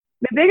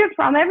the biggest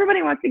problem,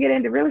 everybody wants to get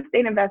into real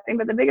estate investing,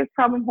 but the biggest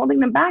problem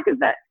holding them back is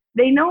that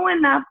they know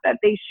enough that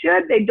they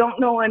should, they don't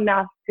know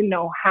enough to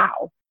know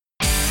how.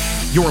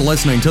 You're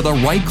listening to the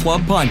Right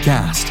Club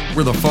Podcast,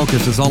 where the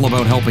focus is all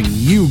about helping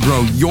you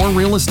grow your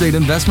real estate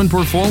investment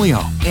portfolio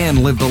and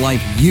live the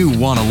life you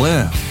want to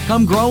live.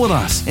 Come grow with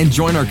us and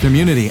join our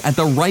community at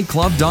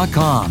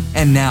therightclub.com.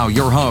 And now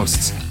your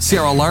hosts,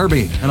 Sarah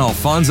Larbi and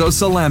Alfonso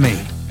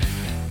Salemi.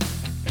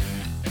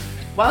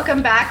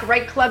 Welcome back,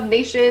 Right Club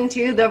Nation,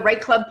 to the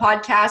Right Club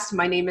Podcast.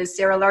 My name is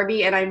Sarah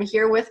Larbi, and I'm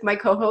here with my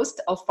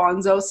co-host,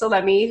 Alfonso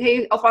Salemi.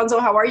 Hey, Alfonso,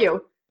 how are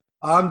you?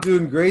 I'm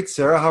doing great,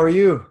 Sarah. How are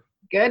you?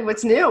 Good.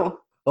 What's new?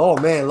 Oh,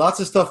 man, lots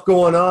of stuff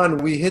going on.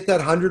 We hit that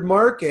 100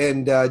 mark,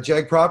 and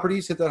JAG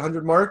Properties hit that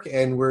 100 mark,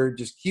 and we're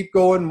just keep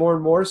going more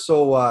and more.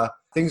 So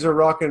things are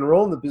rocking and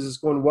rolling. The business is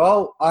going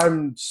well.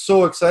 I'm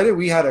so excited.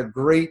 We had a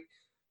great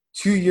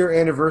 2-year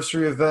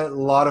anniversary event. A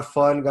lot of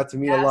fun. Got to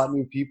meet a lot of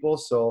new people.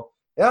 So,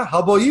 yeah. How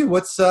about you?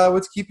 What's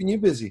keeping you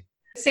busy?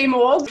 Same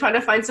old, trying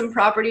to find some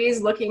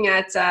properties, looking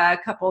at a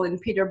couple in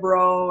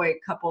Peterborough, a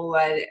couple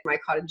at my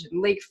cottage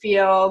in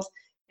Lakefield.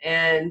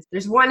 And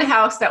there's one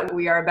house that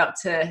we are about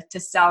to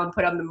sell and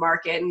put on the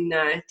market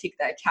and take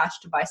that cash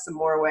to buy some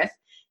more with.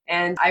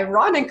 And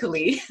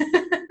ironically,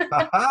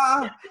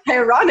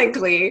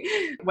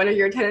 one of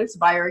your tenants'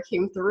 buyer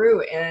came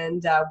through,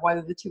 and one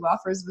of the two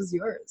offers was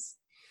yours.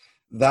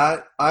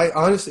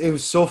 It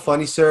was so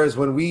funny, Sarah, is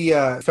when we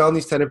found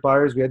these tenant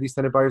buyers, we had these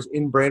tenant buyers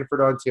in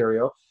Brantford,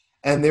 Ontario,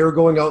 and they were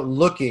going out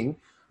looking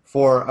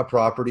for a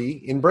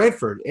property in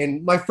Brantford.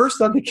 And my first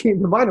thought that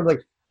came to mind, I'm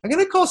like, I'm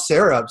going to call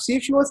Sarah up, see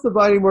if she wants to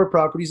buy any more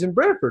properties in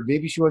Brantford.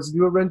 Maybe she wants to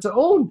do a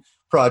rent-to-own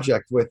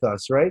project with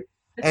us, right?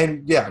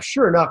 And yeah,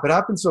 sure enough, it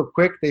happened so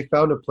quick. They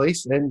found a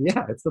place, and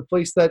yeah, it's the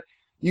place that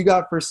you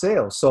got for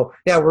sale. So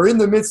yeah, we're in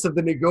the midst of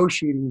the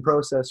negotiating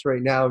process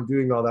right now of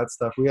doing all that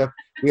stuff. We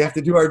have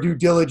to do our due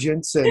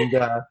diligence and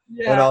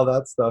all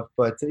that stuff.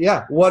 But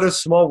yeah, what a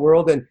small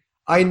world. And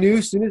I knew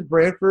as soon as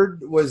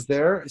Brantford was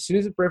there, as soon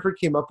as Brantford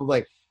came up, I'm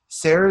like,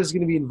 Sarah's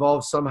going to be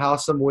involved somehow,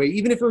 some way,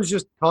 even if it was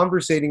just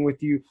conversating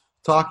with you,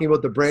 talking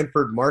about the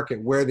Brantford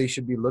market, where they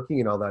should be looking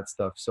and all that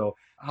stuff. So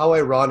how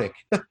ironic.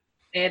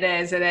 It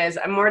is.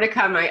 And more to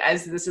come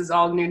as this is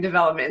all new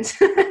development.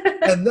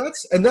 and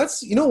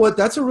that's, you know what,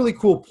 that's a really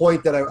cool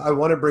point that I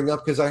want to bring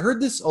up, because I heard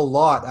this a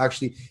lot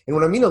actually. And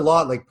when I mean a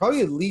lot, like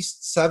probably at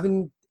least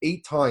 7-8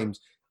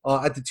 times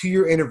at the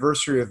 2-year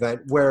anniversary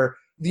event, where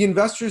the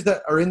investors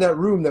that are in that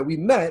room that we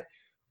met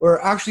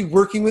were actually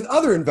working with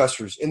other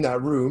investors in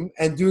that room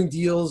and doing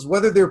deals,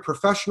 whether they're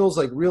professionals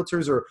like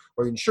realtors or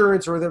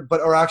insurance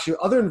but are actually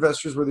other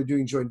investors where they're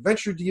doing joint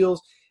venture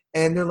deals.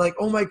 And they're like,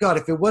 oh my God,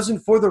 if it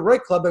wasn't for the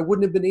Right Club, I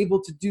wouldn't have been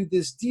able to do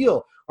this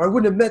deal, or I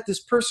wouldn't have met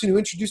this person who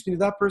introduced me to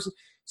that person.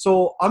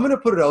 So I'm going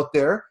to put it out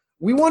there.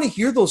 We want to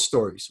hear those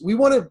stories. We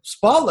want to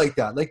spotlight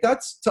that. Like,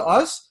 that's, to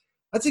us,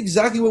 that's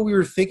exactly what we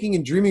were thinking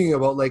and dreaming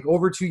about like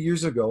over 2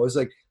 years ago, is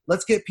like,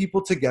 let's get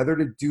people together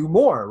to do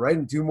more, right?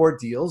 And do more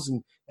deals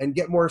and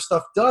get more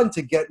stuff done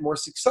to get more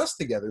success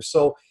together.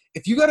 So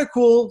if you got a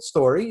cool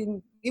story,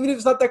 and even if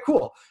it's not that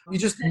cool, you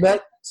just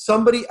met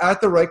somebody at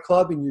the Right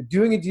Club and you're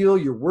doing a deal,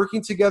 you're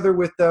working together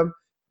with them,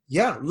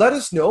 yeah, let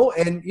us know.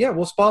 And yeah,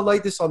 we'll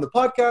spotlight this on the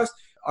podcast,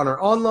 on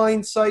our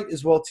online site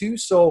as well too.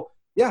 So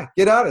yeah,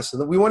 get at us,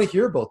 and we want to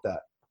hear about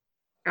that.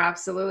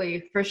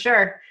 Absolutely, for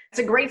sure. It's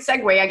a great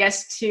segue, I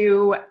guess,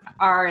 to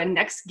our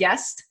next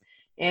guest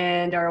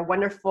and our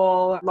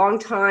wonderful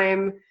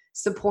longtime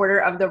supporter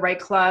of the Right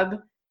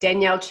Club,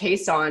 Danielle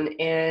Chason.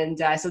 And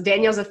so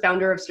Danielle's a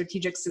founder of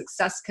Strategic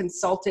Success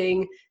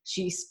Consulting.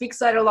 She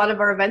speaks at a lot of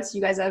our events.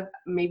 You guys have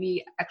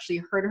maybe actually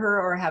heard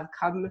her or have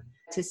come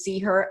to see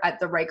her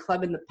at the Right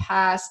Club in the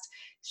past.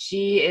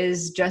 She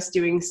is just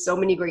doing so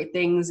many great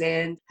things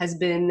and has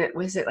been,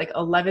 was it like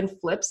 11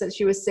 flips that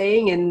she was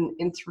saying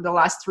in through the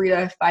last 3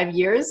 to 5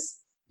 years?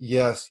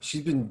 Yes,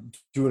 she's been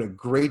doing a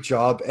great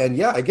job. And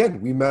yeah,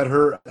 again, we met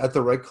her at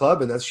the Right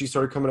Club, and she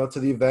started coming out to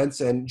the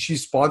events, and she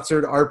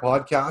sponsored our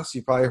podcast.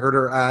 You probably heard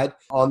her ad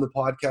on the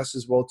podcast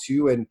as well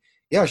too. And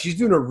yeah, she's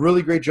doing a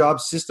really great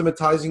job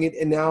systematizing it,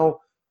 and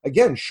now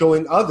again,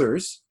 showing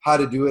others how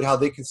to do it, how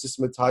they can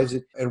systematize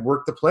it and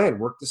work the plan,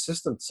 work the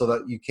system so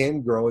that you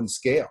can grow and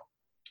scale.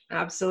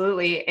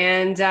 Absolutely.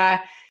 And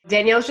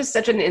Danielle's just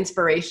such an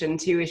inspiration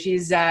too.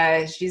 She's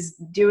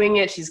doing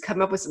it. She's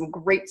come up with some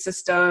great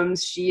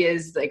systems. She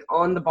is like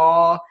on the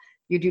ball.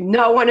 You do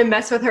not want to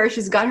mess with her.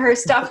 She's got her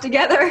stuff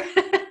together.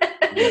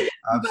 Yeah,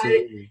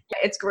 absolutely. But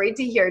it's great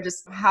to hear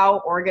just how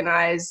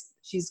organized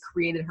she's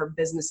created her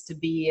business to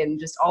be, and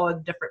just all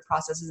the different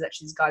processes that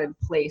she's got in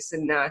place.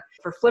 And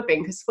for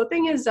flipping, because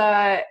flipping is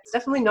it's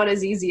definitely not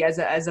as easy as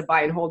a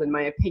buy and hold, in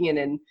my opinion.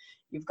 And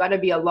you've got to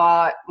be a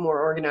lot more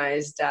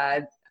organized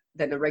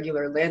than a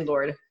regular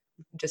landlord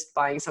just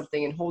buying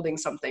something and holding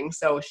something.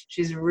 So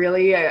she's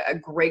really a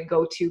great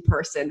go-to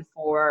person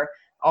for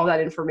all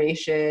that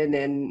information.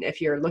 And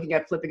if you're looking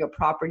at flipping a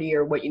property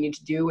or what you need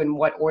to do, in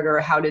what order,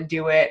 how to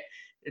do it,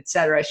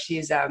 etc.,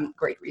 she's a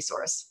great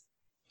resource.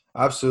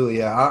 Absolutely.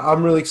 Yeah.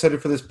 I'm really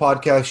excited for this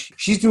podcast.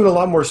 She's doing a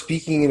lot more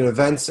speaking in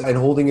events and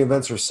holding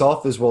events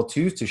herself as well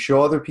too, to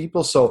show other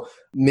people. So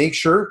make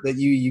sure that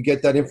you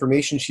get that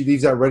information. She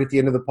leaves that right at the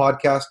end of the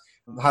podcast,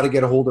 how to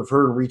get a hold of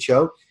her and reach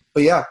out.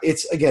 But yeah,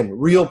 it's again,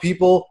 real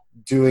people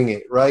doing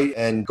it right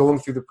and going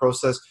through the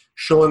process,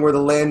 showing where the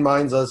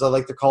landmines, as I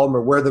like to call them,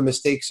 or where the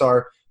mistakes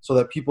are, so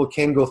that people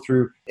can go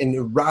through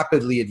and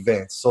rapidly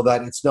advance so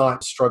that it's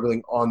not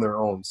struggling on their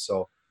own.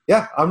 So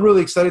yeah, I'm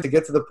really excited to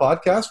get to the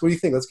podcast. What do you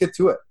think? Let's get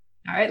to it.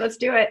 All right, let's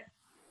do it.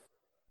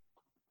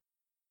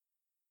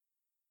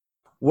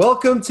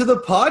 Welcome to the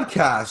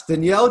podcast,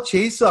 Danielle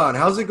Chason.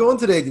 How's it going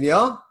today,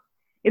 Danielle?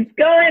 It's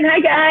going.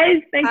 Hi,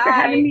 guys. Thanks for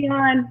Hi. having me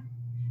on.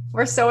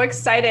 We're so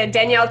excited.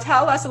 Danielle,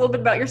 tell us a little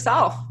bit about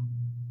yourself.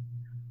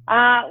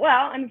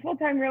 Well, I'm a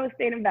full-time real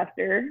estate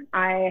investor.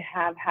 I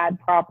have had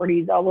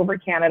properties all over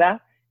Canada,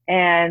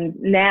 and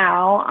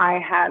now I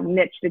have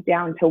niched it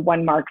down to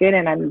one market,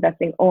 and I'm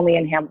investing only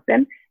in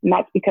Hamilton. And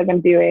that's because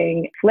I'm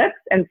doing flips.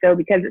 And so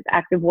because it's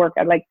active work,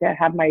 I'd like to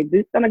have my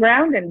boots on the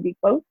ground and be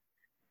close.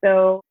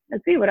 So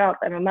let's see what else.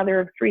 I'm a mother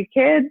of 3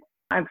 kids.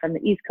 I'm from the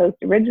East Coast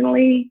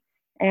originally.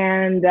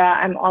 And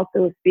I'm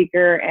also a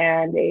speaker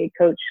and a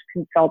coach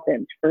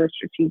consultant for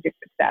strategic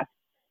success.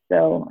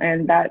 So,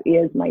 and that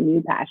is my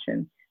new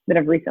passion that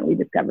I've recently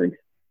discovered.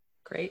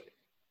 Great.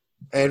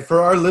 And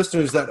for our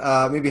listeners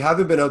that maybe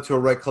haven't been out to a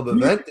Right Club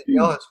event,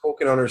 Danielle has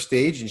spoken on our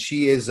stage, and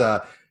she is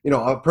a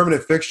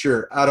permanent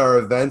fixture at our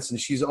events, and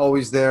she's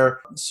always there,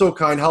 so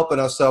kind, helping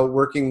us out,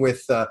 working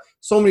with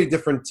so many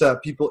different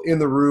people in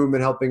the room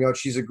and helping out.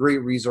 She's a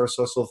great resource.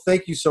 So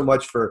thank you so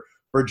much for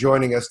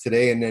joining us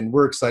today, and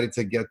we're excited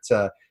to get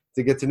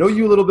to know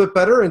you a little bit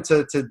better and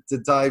to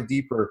dive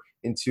deeper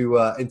into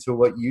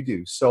what you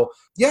do. So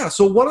yeah,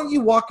 so why don't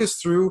you walk us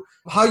through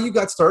how you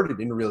got started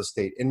in real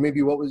estate and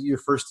maybe what was your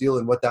first deal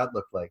and what that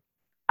looked like?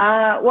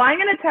 Well, I'm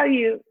going to tell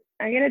you,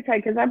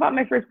 because I bought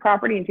my first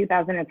property in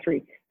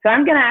 2003. So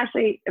I'm going to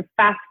actually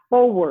fast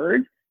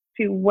forward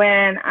to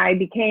when I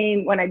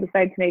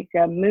decided to make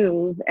a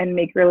move and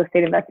make real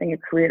estate investing a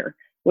career,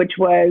 which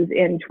was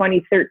in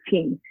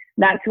 2013.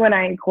 That's when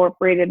I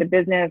incorporated a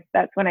business.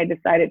 That's when I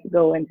decided to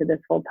go into this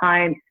full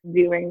time,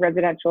 doing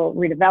residential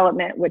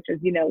redevelopment, which, as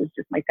you know, is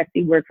just my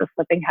sexy word for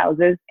flipping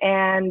houses.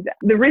 And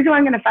the reason why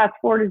I'm going to fast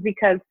forward is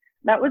because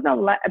that was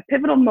a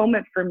pivotal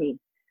moment for me.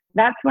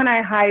 That's when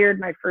I hired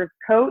my first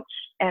coach,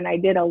 and I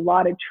did a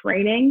lot of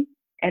training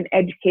and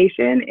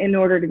education in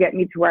order to get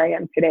me to where I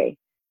am today.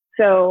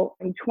 So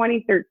in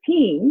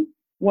 2013,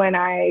 when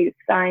I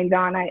signed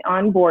on, I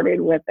onboarded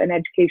with an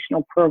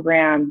educational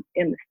program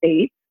in the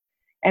States.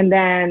 And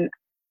then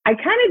I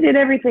kind of did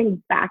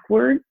everything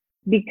backwards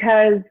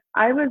because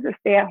I was a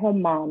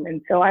stay-at-home mom. And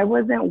so I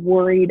wasn't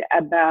worried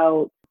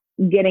about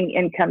getting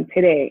income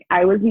today.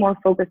 I was more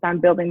focused on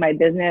building my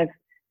business,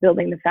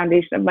 building the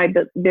foundation of my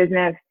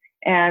business,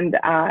 and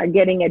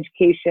getting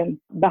education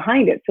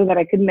behind it so that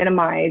I could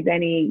minimize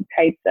any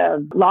types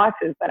of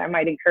losses that I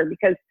might incur.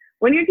 Because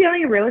when you're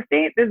dealing in real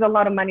estate, there's a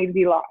lot of money to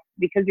be lost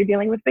because you're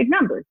dealing with big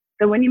numbers.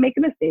 So when you make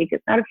a mistake,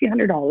 it's not a few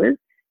 $100s, it's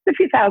a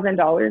few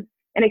 $1,000s.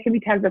 And it can be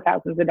tens of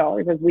thousands of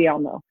dollars, as we all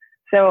know.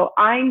 So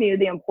I knew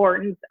the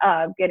importance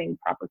of getting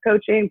proper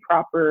coaching,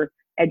 proper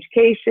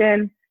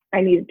education.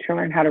 I needed to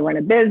learn how to run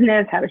a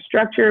business, how to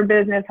structure a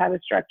business, how to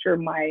structure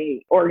my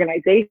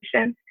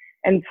organization.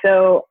 And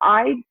so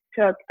I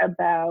took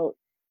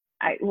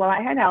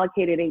I had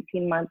allocated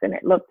 18 months, and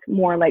it looked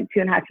more like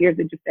 2.5 years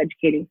of just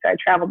educating. So I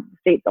traveled the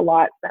States a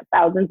lot, spent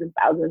thousands and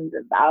thousands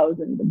and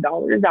thousands of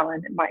dollars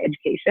on my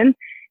education.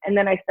 And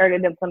then I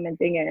started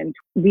implementing it in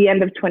the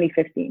end of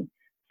 2015.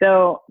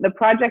 So the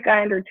project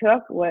I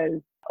undertook was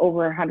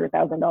over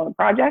 $100,000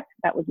 project.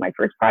 That was my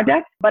first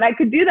project, but I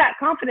could do that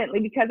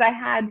confidently because I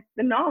had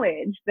the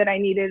knowledge that I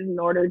needed in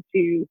order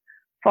to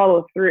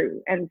follow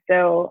through. And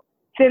so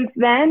since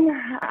then,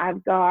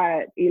 I've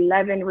got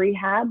 11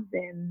 rehabs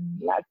in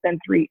less than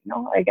 3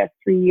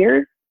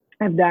 years.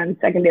 I've done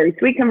secondary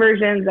suite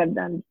conversions. I've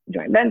done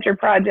joint venture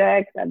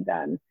projects. I've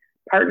done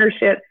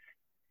partnerships.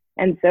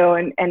 And so,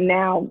 and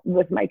now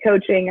with my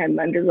coaching, I'm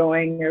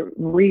undergoing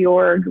a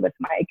reorg with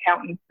my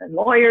accountants and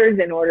lawyers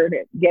in order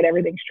to get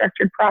everything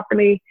structured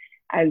properly.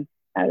 As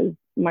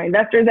my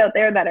investors out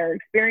there that are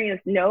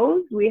experienced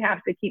knows, we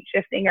have to keep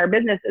shifting our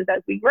businesses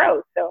as we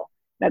grow. So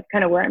that's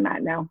kind of where I'm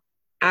at now.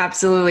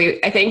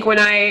 Absolutely. I think when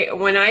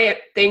I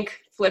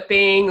think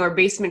flipping or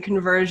basement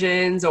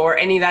conversions or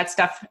any of that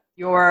stuff,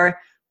 you're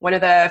one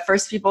of the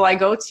first people I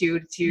go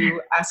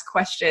to ask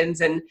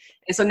questions. And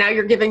so now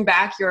you're giving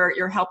back,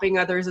 you're helping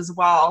others as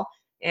well.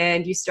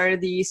 And you started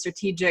the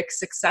Strategic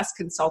Success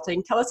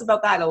Consulting. Tell us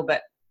about that a little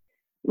bit.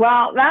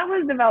 Well, that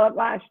was developed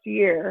last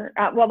year.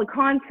 The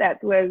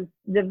concept was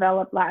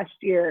developed last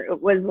year.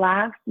 It was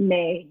last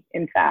May,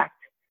 in fact.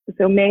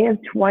 So May of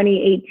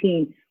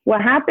 2018.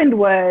 What happened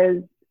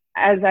was,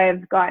 as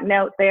I've gotten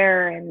out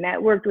there and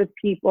networked with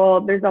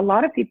people, there's a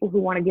lot of people who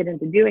want to get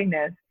into doing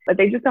this, but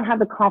they just don't have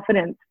the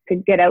confidence to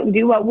get out and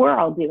do what we're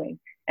all doing.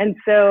 And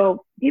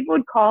so people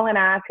would call and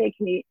ask, hey,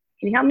 can you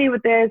help me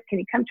with this? Can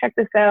you come check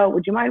this out?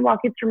 Would you mind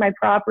walking through my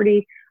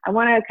property? I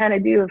want to kind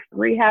of do a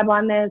rehab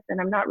on this, and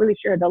I'm not really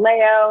sure of the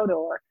layout,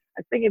 or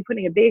I was thinking of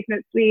putting a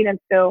basement suite. And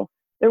so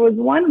there was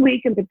one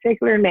week in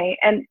particular in May.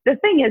 And the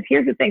thing is,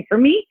 here's the thing. For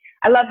me,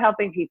 I love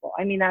helping people.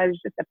 I mean, that is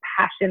just a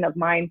passion of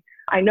mine.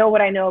 I know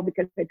what I know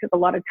because it took a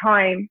lot of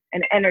time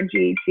and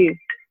energy to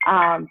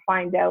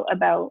find out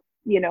about,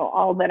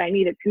 all that I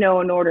needed to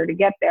know in order to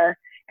get there.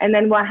 And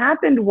then what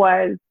happened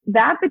was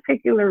that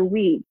particular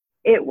week,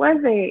 it was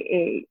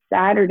a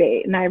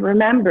Saturday. And I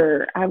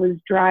remember I was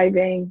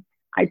driving.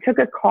 I took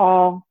a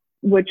call,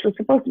 which was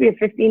supposed to be a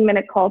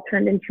 15-minute call,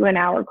 turned into an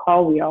hour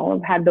call. We all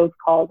have had those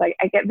calls.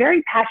 I get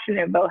very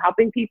passionate about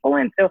helping people.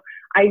 And so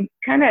I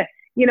kind of,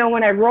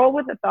 when I roll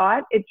with a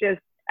thought,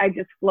 I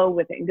just flow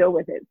with it and go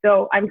with it.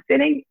 So I'm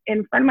sitting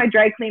in front of my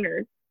dry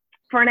cleaners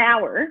for an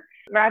hour,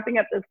 wrapping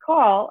up this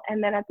call.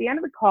 And then at the end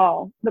of the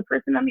call, the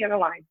person on the other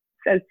line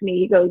says to me,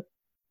 he goes,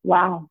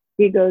 wow.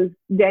 He goes,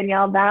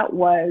 Danielle, that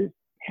was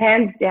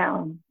hands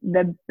down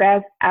the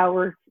best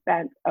hour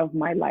spent of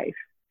my life.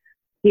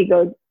 He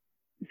goes,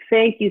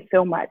 thank you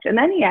so much. And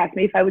then he asked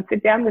me if I would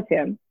sit down with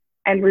him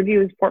and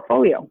review his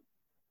portfolio.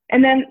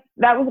 And then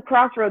that was a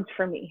crossroads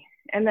for me.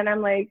 And then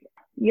I'm like,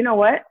 you know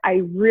what?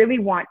 I really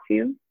want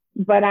to,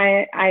 but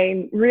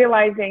I'm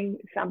realizing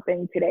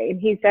something today.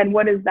 And he said,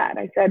 what is that?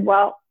 I said,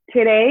 well,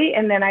 today.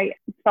 And then I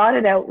thought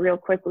it out real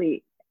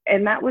quickly.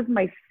 And that was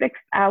my 6th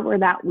hour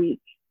that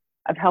week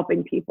of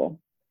helping people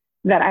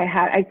that I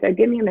had. I said,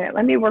 give me a minute.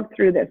 Let me work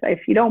through this.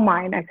 If you don't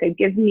mind, I said,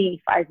 give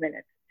me 5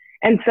 minutes.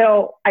 And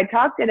so I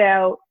talked it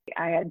out.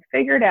 I had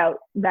figured out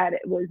that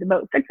it was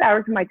about 6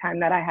 hours of my time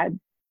that I had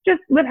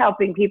just with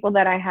helping people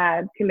that I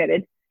had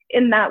committed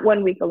in that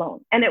 1 week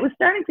alone. And it was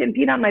starting to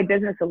impede on my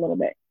business a little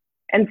bit.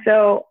 And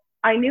so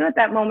I knew at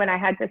that moment I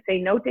had to say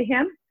no to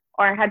him,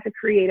 or I had to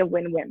create a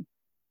win-win.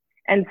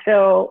 And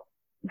so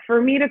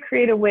for me to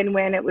create a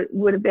win-win, it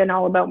would have been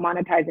all about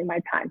monetizing my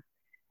time.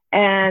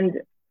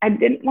 And I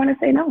didn't want to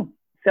say no.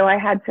 So I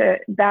had to,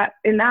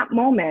 in that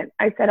moment,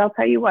 I said, I'll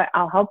tell you what,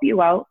 I'll help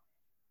you out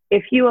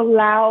if you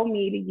allow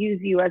me to use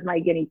you as my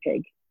guinea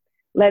pig.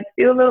 Let's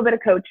do a little bit of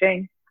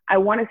coaching. I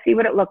want to see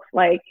what it looks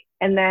like.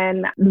 And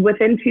then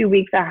within 2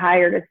 weeks, I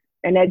hired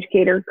an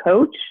educator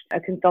coach, a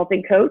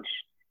consulting coach.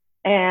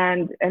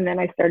 And then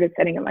I started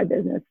setting up my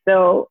business.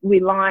 So we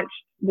launched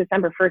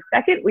December 1st,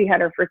 2nd. We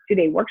had our first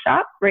 2-day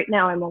workshop. Right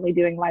now, I'm only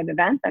doing live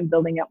events. I'm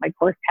building up my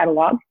course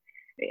catalog.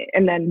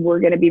 And then we're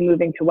going to be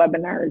moving to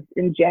webinars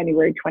in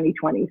January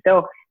 2020.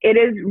 So it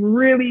has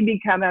really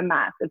become a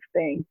massive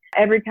thing.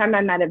 Every time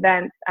I'm at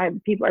events,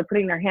 people are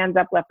putting their hands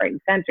up left, right,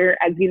 and center.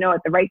 As you know,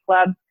 at the Right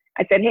Club,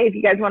 I said, hey, if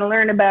you guys want to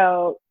learn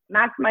about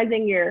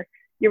maximizing your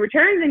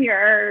returns and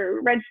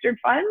your registered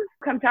funds,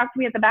 come talk to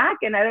me at the back.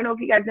 And I don't know if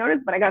you guys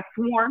noticed, but I got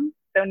swarmed.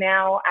 So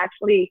now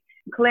actually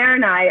Claire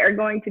and I are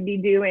going to be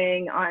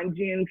doing on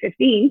June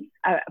 15th,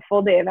 a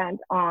full day event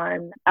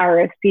on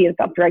RSP and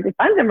self-directed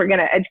funds. And we're going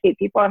to educate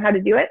people on how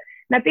to do it.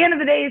 And at the end of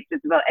the day, it's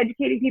just about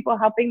educating people,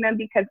 helping them,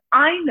 because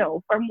I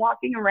know from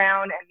walking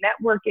around and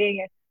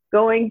networking and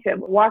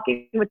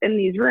walking within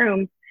these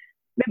rooms,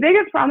 the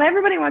biggest problem,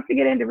 everybody wants to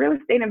get into real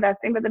estate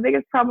investing, but the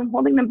biggest problem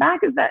holding them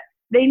back is that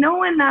they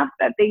know enough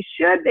that they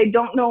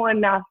don't know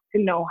enough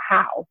to know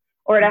how,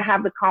 or to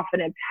have the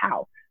confidence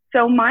how.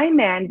 So my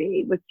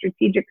mandate with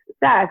Strategic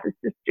Success is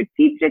to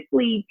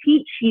strategically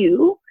teach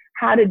you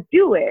how to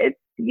do it,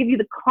 to give you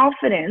the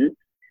confidence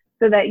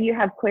so that you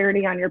have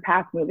clarity on your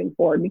path moving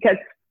forward. Because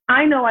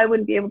I know I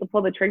wouldn't be able to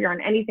pull the trigger on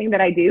anything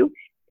that I do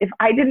if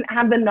I didn't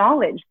have the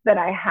knowledge that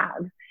I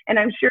have. And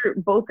I'm sure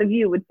both of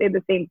you would say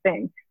the same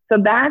thing. So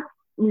that's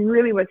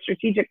really what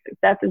Strategic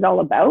Success is all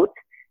about.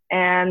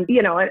 And,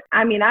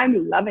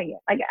 I'm loving it.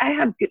 Like I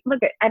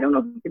don't know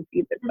if you can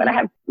see this, but I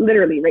have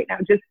literally right now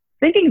just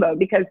thinking about it,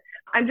 because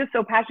I'm just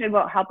so passionate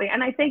about helping.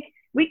 And I think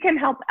we can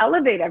help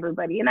elevate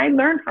everybody. And I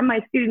learn from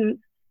my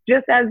students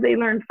just as they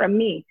learn from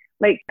me.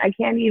 Like, I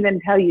can't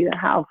even tell you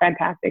how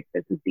fantastic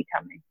this is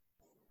becoming.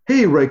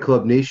 Hey, Right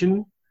Club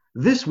Nation.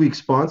 This week's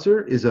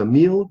sponsor is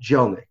Emil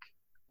Jelnik.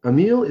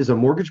 Emil is a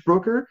mortgage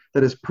broker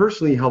that has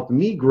personally helped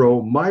me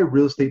grow my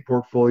real estate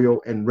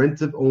portfolio and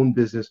rent-to-own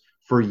business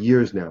for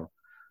years now.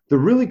 The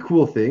really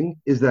cool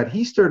thing is that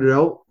he started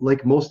out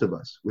like most of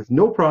us, with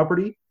no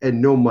property and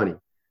no money.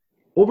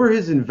 Over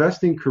his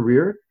investing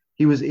career,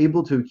 he was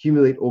able to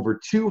accumulate over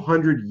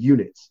 200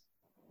 units.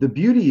 The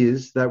beauty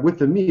is that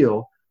with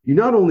Emil, you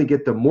not only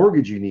get the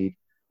mortgage you need,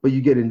 but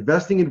you get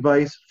investing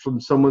advice from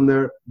someone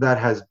there that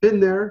has been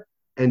there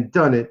and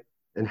done it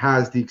and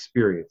has the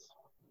experience.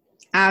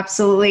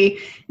 Absolutely.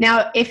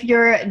 Now, if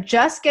you're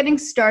just getting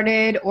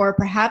started, or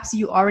perhaps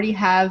you already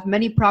have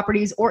many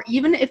properties, or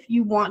even if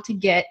you want to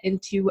get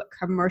into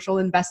commercial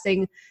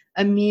investing,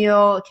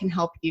 Emil can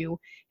help you.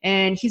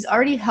 And he's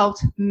already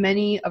helped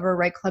many of our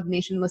Right Club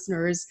Nation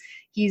listeners.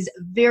 He's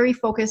very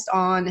focused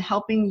on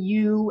helping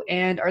you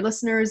and our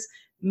listeners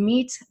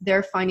meet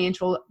their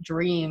financial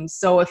dreams.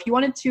 So if you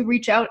wanted to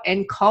reach out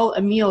and call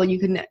Emil, you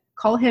can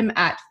call him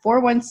at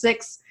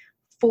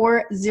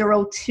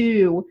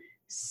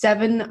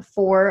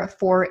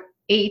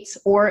 416-402-7448,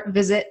 or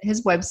visit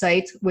his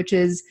website, which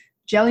is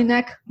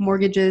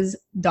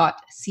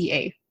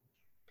jellinekmortgages.ca.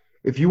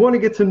 If you want to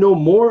get to know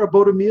more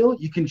about Emil,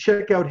 you can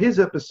check out his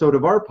episode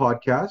of our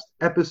podcast,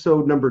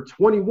 episode number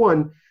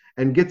 21,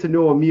 and get to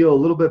know Emil a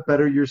little bit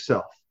better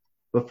yourself.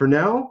 But for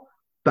now,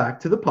 back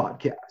to the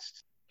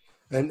podcast.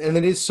 And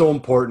it is so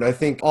important. I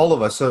think all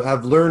of us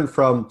have learned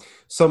from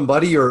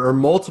somebody or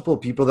multiple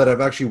people that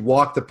have actually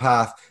walked the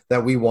path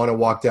that we want to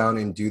walk down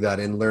and do that,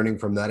 and learning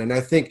from that. And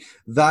I think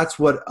that's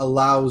what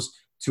allows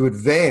to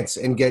advance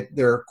and get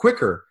there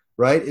quicker,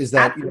 right? Is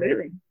that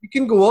you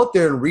can go out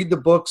there and read the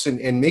books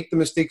and make the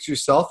mistakes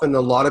yourself. And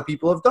a lot of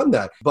people have done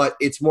that, but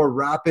it's more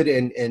rapid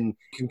and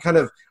can kind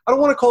of, I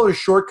don't want to call it a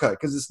shortcut,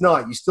 because it's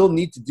not. You still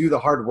need to do the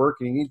hard work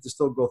and you need to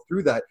still go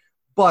through that.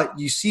 But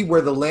you see where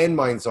the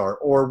landmines are,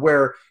 or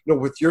where,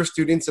 with your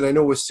students, and I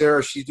know with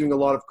Sarah, she's doing a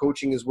lot of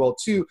coaching as well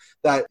too,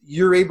 that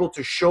you're able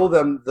to show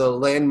them the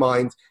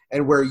landmines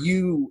and where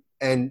you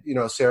and,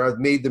 Sarah have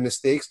made the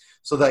mistakes,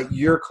 so that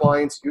your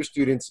clients, your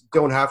students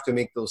don't have to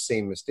make those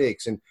same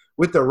mistakes. And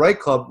with the Right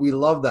Club, we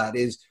love that,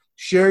 is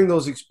sharing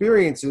those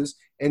experiences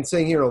and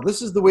saying,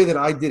 this is the way that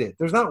I did it.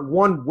 There's not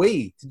one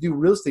way to do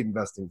real estate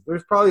investing.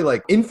 There's probably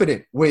like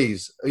infinite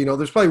ways.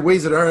 There's probably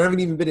ways that haven't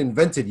even been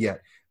invented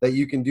yet that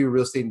you can do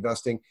real estate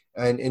investing,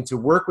 and to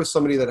work with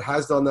somebody that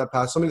has done that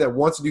path, somebody that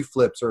wants to do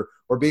flips or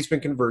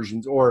basement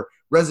conversions or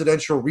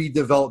residential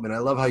redevelopment. I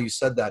love how you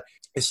said that,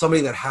 is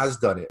somebody that has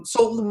done it.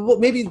 So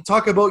maybe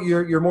talk about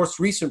your most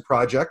recent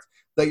project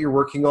that you're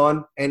working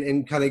on,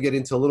 and kind of get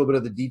into a little bit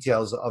of the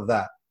details of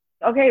that.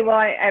 Okay, well,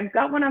 I've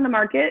got one on the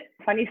market.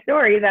 Funny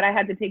story that I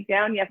had to take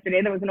down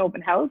yesterday. There was an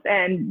open house,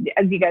 and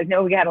as you guys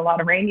know, we had a lot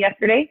of rain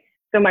yesterday.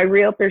 So my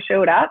realtor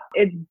showed up.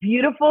 It's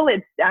beautiful.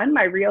 It's done.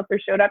 My realtor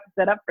showed up to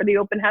set up for the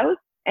open house,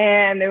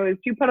 and there was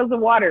 2 puddles of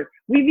water.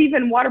 We've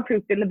even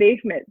waterproofed in the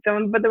basement.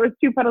 But there was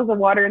 2 puddles of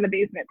water in the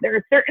basement. There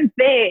are certain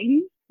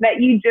things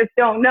that you just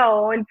don't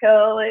know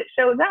until it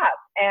shows up.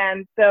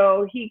 And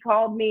so he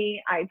called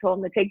me. I told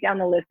him to take down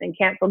the list and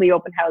cancel the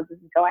open houses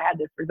until I had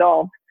this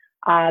resolved.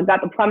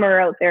 Got the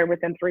plumber out there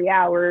within 3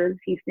 hours.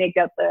 He snaked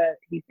out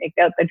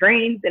the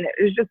drains, and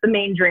it was just the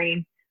main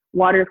drain.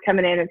 Water's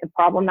coming in. It's a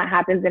problem that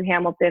happens in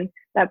Hamilton.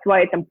 That's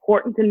why it's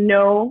important to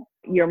know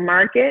your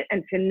market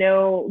and to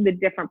know the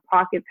different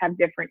pockets have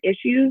different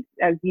issues,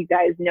 as you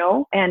guys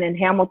know. And in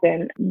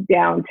Hamilton,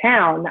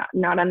 downtown,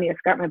 not on the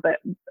escarpment, but,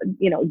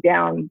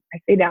 down, I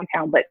say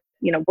downtown, but,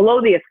 below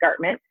the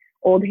escarpment,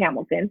 Old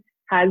Hamilton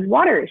has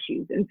water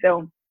issues. And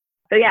so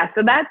that's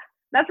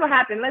what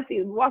happened. Let's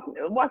see, walk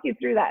you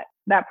through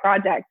that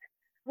project.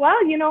 Well,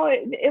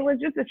 it was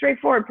just a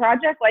straightforward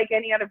project like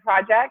any other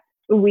project.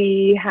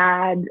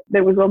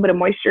 There was a little bit of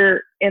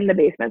moisture in the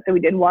basement, so we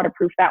did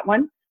waterproof that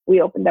one. We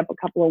opened up a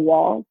couple of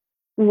walls.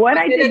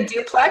 I did a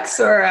duplex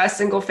or a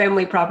single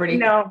family property?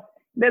 No,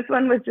 this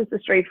one was just a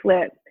straight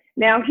flip.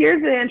 Now,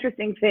 here's the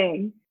interesting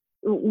thing.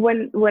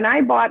 When I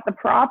bought the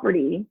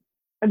property,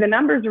 the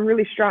numbers are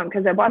really strong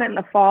because I bought it in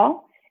the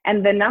fall,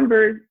 and the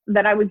numbers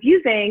that I was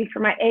using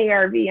for my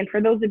ARV, and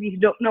for those of you who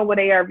don't know what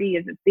ARV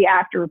is, it's the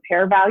after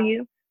repair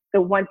value.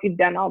 So once you've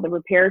done all the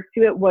repairs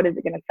to it, what is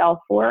it going to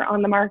sell for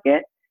on the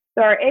market?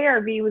 So our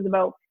ARV was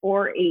about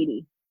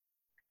 480.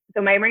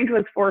 So my range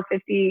was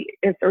 460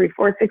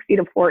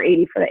 to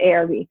 480 for the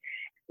ARV.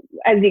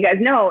 As you guys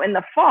know, in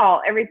the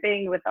fall,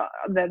 everything with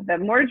the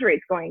mortgage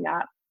rates going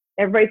up,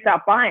 everybody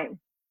stopped buying.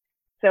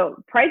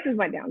 So prices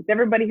went down.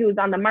 Everybody who was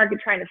on the market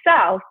trying to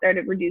sell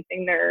started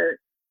reducing their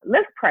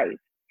list price,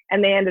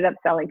 and they ended up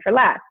selling for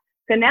less.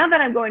 So now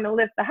that I'm going to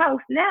list the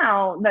house,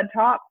 now the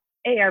top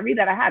ARV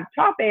that I have,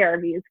 top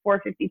ARV is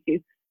 452.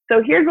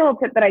 So here's a little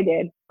tip that I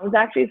did. It was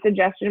actually a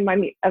suggestion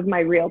of my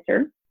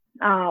realtor.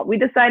 We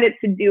decided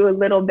to do a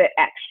little bit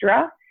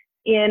extra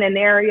in an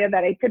area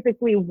that I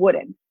typically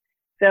wouldn't.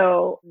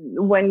 So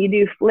when you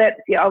do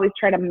flips, you always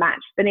try to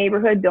match the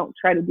neighborhood. Don't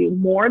try to do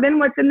more than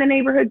what's in the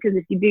neighborhood, because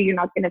if you do, you're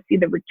not going to see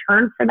the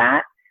return for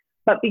that.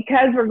 But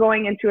because we're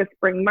going into a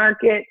spring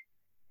market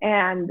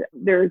and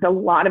there's a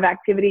lot of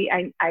activity,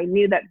 I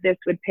knew that this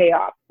would pay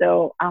off.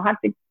 So I'll have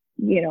to,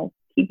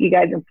 keep you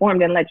guys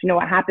informed and let you know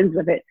what happens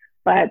with it.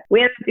 But we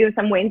had to do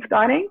some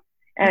wainscoting,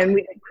 and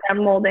we did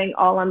creme molding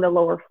all on the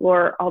lower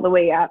floor, all the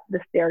way up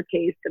the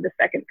staircase to the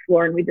second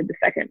floor, and we did the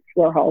second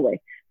floor hallway.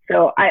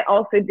 So I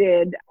also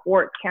did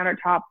quartz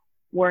countertops,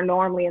 where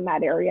normally in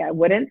that area I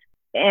wouldn't.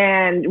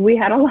 And we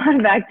had a lot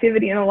of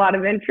activity and a lot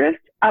of interest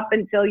up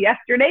until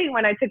yesterday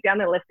when I took down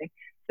the listing.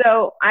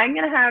 So I'm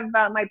going to have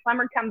my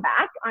plumber come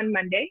back on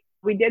Monday.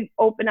 We did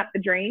open up the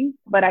drain,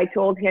 but I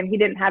told him, he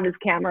didn't have his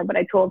camera, but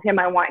I told him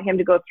I want him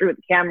to go through with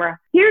the camera.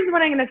 Here's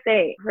what I'm going to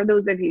say for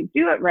those of you,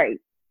 do it right.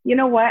 You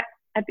know what?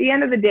 At the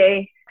end of the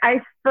day, I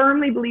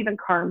firmly believe in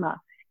karma,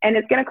 and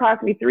it's going to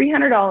cost me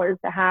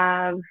 $300 to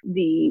have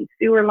the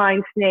sewer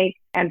line snake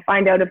and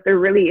find out if there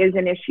really is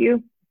an issue.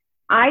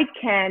 I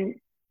can,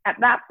 at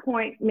that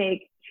point,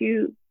 make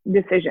 2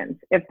 decisions.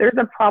 If there's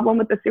a problem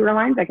with the sewer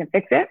lines, I can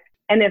fix it.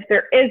 And if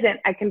there isn't,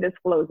 I can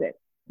disclose it.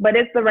 But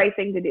it's the right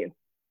thing to do.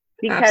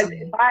 Because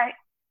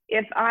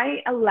if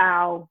I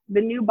allow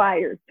the new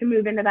buyers to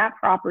move into that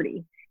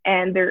property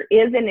and there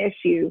is an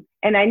issue,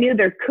 and I knew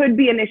there could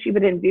be an issue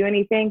but didn't do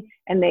anything,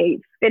 and they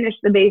finished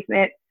the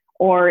basement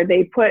or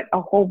they put a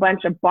whole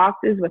bunch of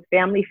boxes with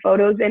family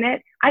photos in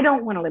it. I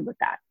don't want to live with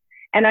that.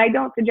 And I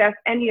don't suggest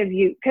any of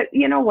you, because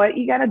you know what,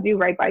 you got to do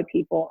right by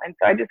people. And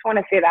so I just want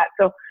to say that.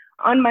 So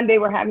on Monday,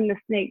 we're having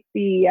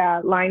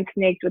the line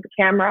snaked with the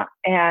camera.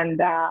 And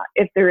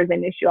if there is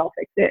an issue, I'll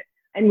fix it.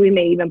 And we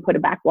may even put a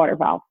backwater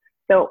valve.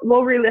 So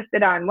we'll relist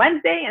it on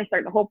Wednesday and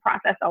start the whole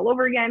process all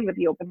over again with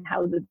the open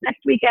houses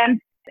next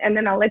weekend. And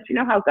then I'll let you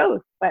know how it goes.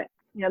 But,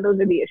 those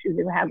are the issues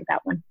we have with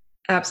that one.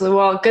 Absolutely.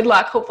 Well, good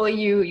luck. Hopefully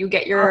you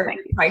get your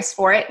price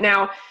for it.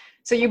 Now,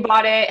 so you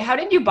bought it. How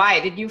did you buy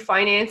it? Did you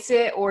finance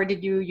it or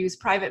did you use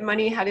private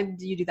money? How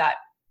did you do that?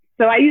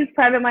 So I used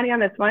private money on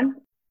this one.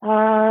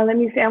 Let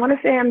me see. I want to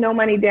say I'm no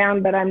money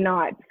down, but I'm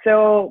not.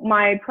 So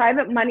my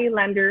private money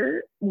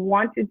lender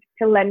wanted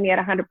to lend me at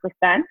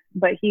 100%,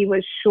 but he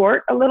was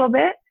short a little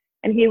bit.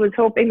 And he was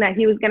hoping that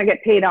he was going to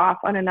get paid off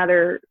on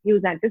he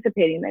was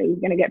anticipating that he was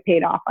going to get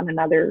paid off on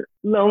another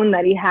loan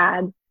that he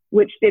had,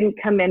 which didn't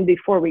come in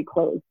before we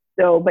closed.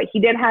 So, but he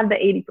did have the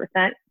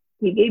 80%.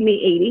 He gave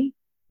me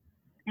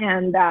 80.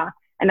 And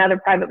another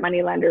private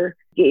money lender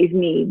gave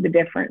me the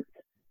difference.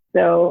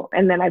 So,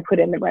 and then I put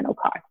in the rental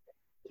cost.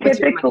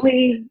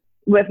 Typically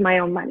with my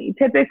own money.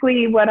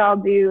 Typically what I'll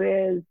do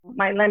is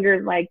my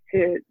lenders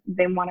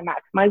they want to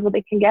maximize what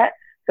they can get.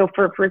 So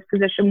for first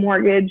position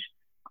mortgage,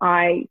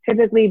 I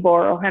typically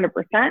borrow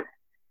 100%.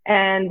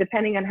 And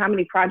depending on how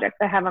many projects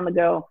I have on the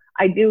go,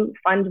 I do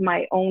fund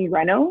my own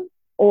reno.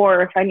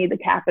 Or if I need the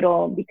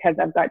capital because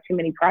I've got too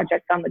many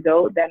projects on the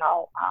go, then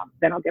I'll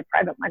get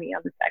private money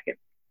on the second.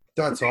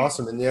 That's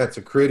awesome. And yeah, it's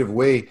a creative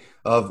way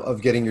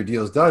of getting your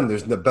deals done.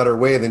 There's no better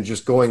way than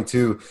just going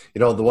to,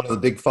 one of the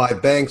big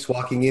 5 banks,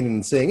 walking in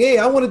and saying, hey,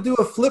 I want to do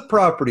a flip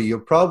property. You'll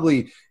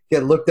probably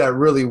get looked at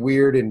really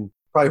weird and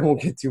probably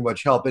won't get too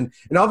much help. And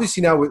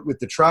obviously now with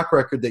the track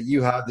record that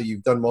you have, that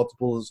you've done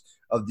multiples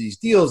of these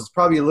deals, it's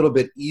probably a little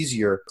bit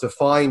easier to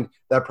find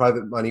that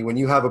private money when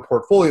you have a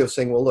portfolio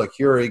saying, well, look,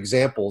 here are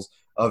examples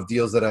of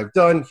deals that I've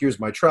done. Here's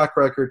my track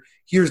record.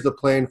 Here's the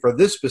plan for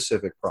this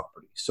specific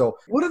property. So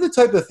what are the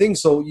type of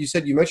things? So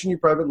you mentioned your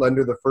private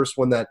lender, the first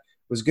one that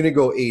was going to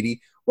go 80.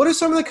 What are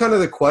some of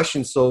the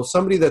questions? So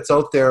somebody that's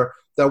out there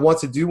that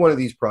wants to do one of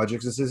these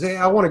projects and says, hey,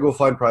 I want to go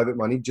find private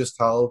money, just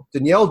how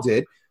Danielle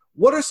did.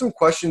 What are some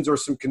questions or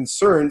some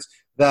concerns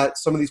that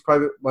some of these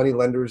private money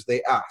lenders,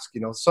 they ask?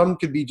 Some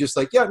could be just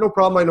like, yeah, no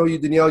problem. I know you,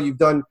 Danielle, you've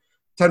done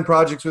 10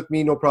 projects with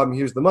me. No problem.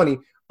 Here's the money.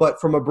 But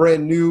from a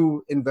brand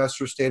new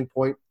investor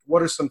standpoint,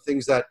 what are some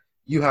things that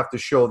you have to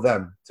show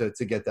them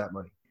to get that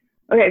money?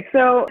 Okay,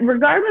 so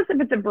regardless if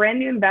it's a brand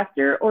new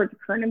investor or it's a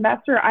current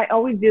investor, I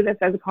always do this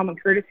as a common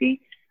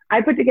courtesy.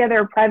 I put together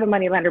a private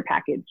money lender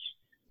package.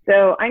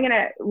 So I'm going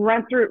to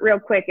run through it real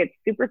quick. It's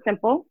super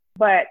simple,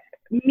 but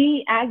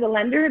me as a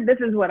lender, this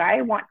is what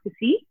I want to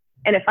see.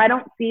 And if I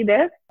don't see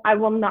this, I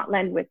will not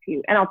lend with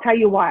you. And I'll tell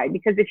you why.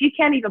 Because if you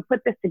can't even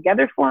put this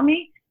together for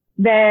me,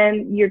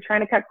 then you're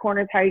trying to cut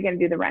corners. How are you going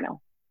to do the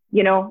rental?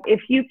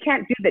 If you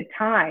can't do the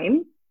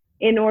time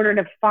in order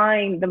to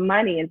find the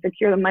money and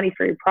secure the money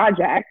for your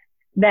project,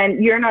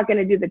 then you're not going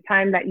to do the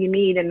time that you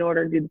need in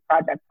order to do the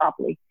project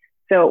properly.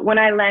 So when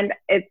I lend,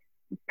 it's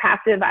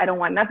passive. I don't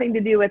want nothing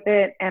to do with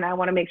it. And I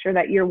want to make sure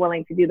that you're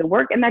willing to do the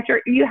work and that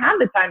you have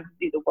the time to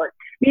do the work.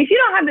 I mean, if you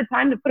don't have the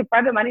time to put a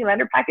private money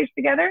lender package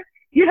together,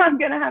 you're not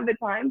going to have the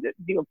time to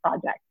do a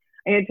project.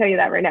 I'm going to tell you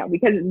that right now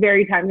because it's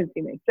very time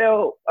consuming.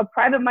 So a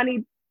private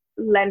money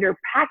lender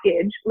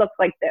package looks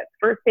like this.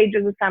 First page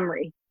is a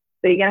summary.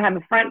 So you're going to have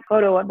a front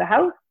photo of the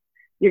house.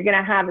 You're going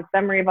to have a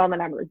summary of all the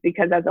numbers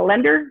because as a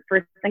lender,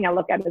 first thing I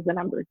look at is the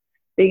numbers.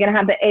 So you're going to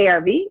have the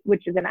ARV,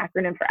 which is an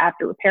acronym for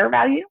after repair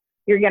value.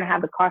 You're going to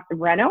have the cost of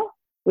reno,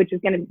 which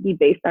is going to be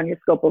based on your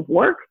scope of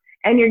work.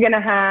 And you're going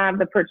to have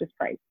the purchase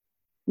price.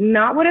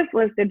 Not what it's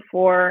listed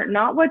for,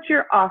 not what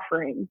you're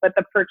offering, but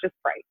the purchase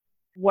price.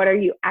 What are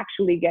you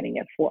actually getting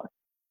it for?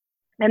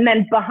 And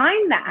then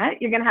behind that,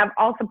 you're going to have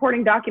all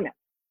supporting documents.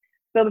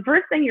 So the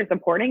first thing you're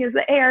supporting is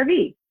the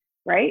ARV,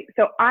 right?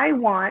 So I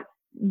want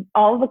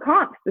all the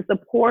comps to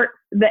support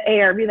the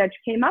ARV that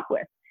you came up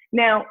with.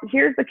 Now,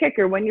 here's the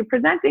kicker. When you're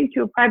presenting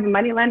to a private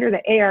money lender,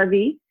 the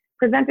ARV,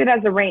 present it as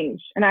a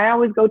range. And I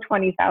always go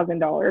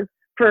 $20,000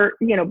 for,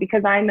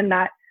 because I'm in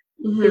that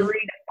 $300,000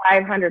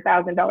 to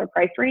 $500,000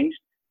 price range.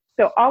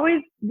 So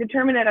always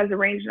determine it as a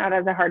range, not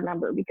as a hard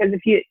number, because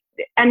you're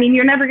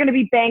never going to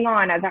be bang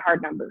on as a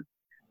hard number.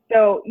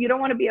 So you don't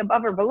want to be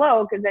above or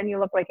below because then you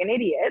look like an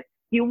idiot.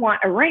 You want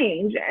a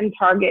range and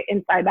target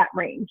inside that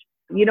range.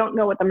 You don't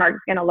know what the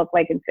market's going to look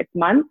like in 6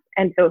 months.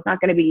 And so it's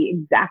not going to be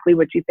exactly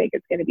what you think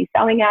it's going to be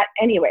selling at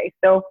anyway.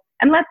 So,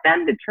 and let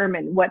them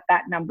determine what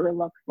that number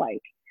looks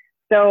like.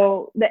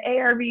 So the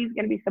ARV is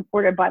going to be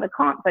supported by the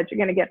comp that you're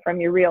going to get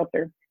from your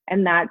realtor.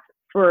 And that's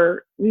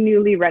for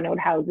newly renovated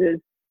houses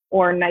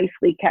or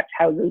nicely kept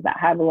houses that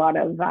have a lot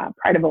of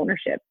pride of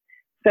ownership.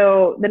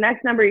 So the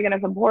next number you're going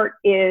to support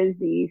is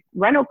the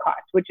rental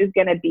cost, which is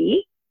going to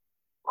be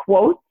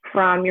quotes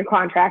from your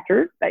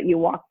contractors that you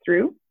walk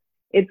through.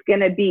 It's going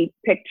to be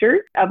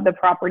pictures of the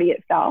property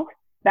itself.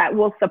 that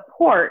will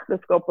support the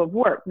scope of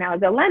work. Now,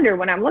 as a lender,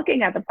 when I'm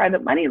looking at the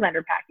private money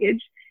lender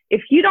package,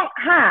 if you don't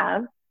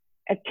have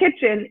a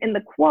kitchen in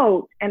the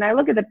quote and I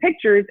look at the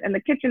pictures and the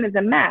kitchen is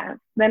a mess,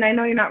 then I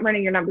know you're not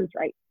running your numbers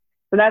right.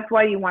 So that's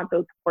why you want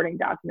those supporting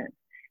documents.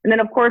 And then,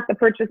 of course, the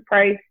purchase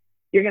price,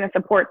 you're going to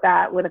support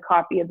that with a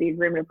copy of the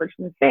agreement of purchase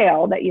and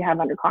sale that you have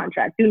under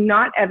contract. Do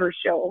not ever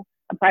show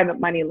a private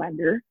money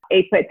lender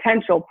a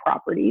potential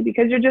property,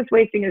 because you're just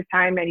wasting his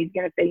time, and he's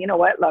going to say, you know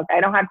what, look, I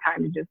don't have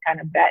time to just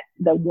kind of bet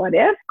the what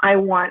if. I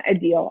want a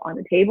deal on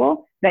the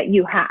table that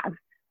you have.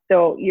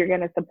 So you're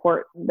going to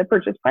support the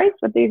purchase price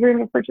with the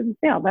agreement of purchase and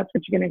sale. That's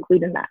what you're going to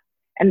include in that.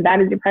 And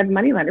that is your private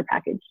money lender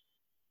package.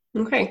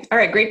 Okay. All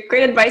right. Great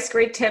advice,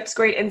 great tips,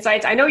 great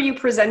insights. I know you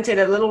presented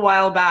a little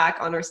while back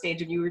on our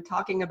stage and you were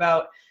talking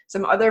about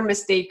some other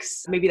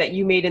mistakes maybe that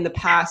you made in the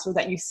past or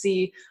that you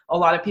see a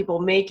lot of people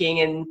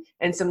making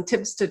and some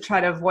tips to try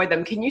to avoid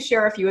them. Can you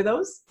share a few of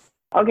those?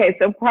 Okay.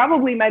 So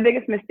probably my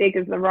biggest mistake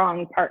is the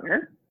wrong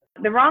partner.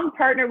 The wrong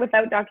partner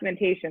without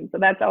documentation. So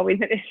that's always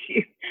an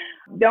issue.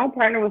 Don't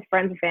partner with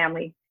friends and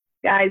family.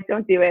 Guys,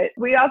 don't do it.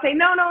 We all say,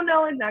 no,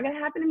 it's not going to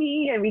happen to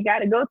me. And we got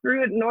to go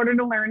through it in order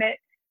to learn it.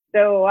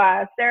 So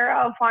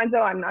Sarah, Alfonso,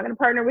 I'm not going to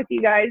partner with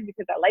you guys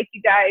because I like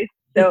you guys.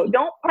 So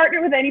don't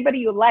partner with anybody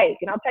you like.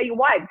 And I'll tell you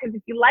why. Because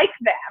if you like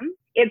them,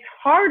 it's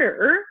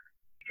harder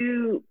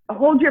to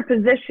hold your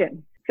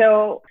position.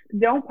 So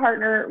don't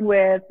partner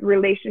with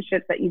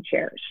relationships that you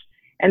cherish.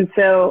 And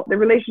so the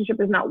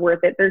relationship is not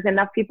worth it. There's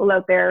enough people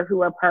out there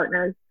who are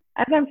partners.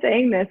 As I'm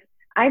saying this,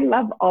 I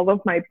love all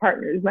of my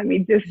partners. Let me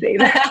just say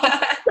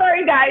that.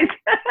 Sorry, guys.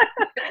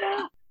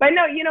 But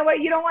no, you know what?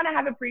 You don't want to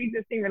have a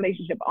pre-existing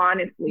relationship,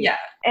 honestly. Yeah.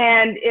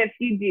 And if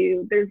you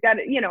do, there's got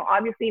to,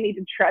 obviously you need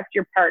to trust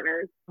your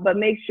partners, but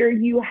make sure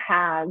you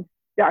have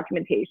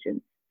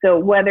documentation. So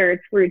whether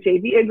it's through a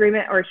JV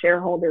agreement or a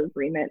shareholder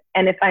agreement.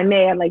 And if I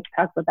may, I'd like to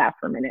talk about that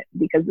for a minute,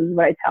 because this is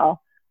what I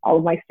tell all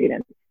of my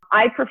students.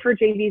 I prefer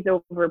JVs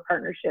over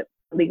partnerships,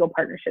 legal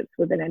partnerships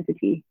with an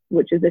entity,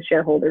 which is a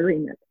shareholder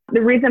agreement.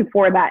 The reason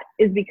for that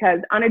is because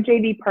on a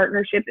JV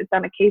partnership, it's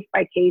on a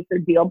case-by-case or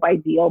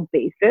deal-by-deal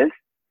basis.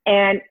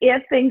 And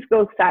if things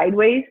go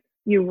sideways,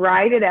 you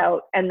ride it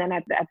out. And then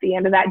at the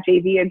end of that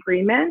JV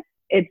agreement,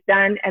 it's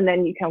done. And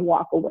then you can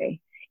walk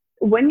away.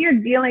 When you're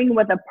dealing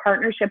with a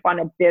partnership on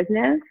a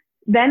business,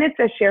 then it's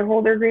a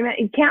shareholder agreement.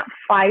 You can't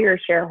fire a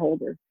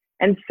shareholder.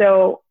 And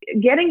so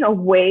getting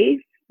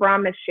away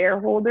from a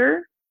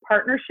shareholder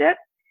partnership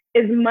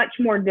is much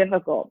more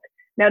difficult.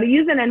 Now, to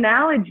use an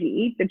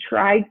analogy to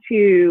try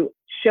to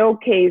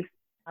showcase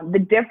the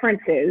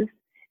differences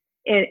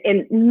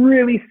in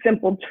really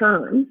simple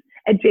terms,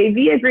 a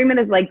JV agreement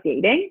is like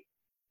dating,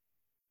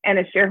 and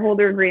a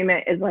shareholder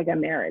agreement is like a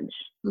marriage.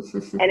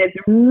 And it's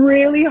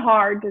really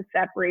hard to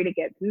separate. It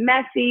gets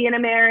messy in a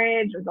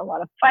marriage. There's a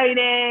lot of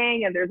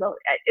fighting, and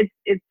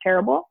it's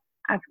terrible.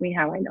 Ask me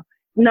how I know.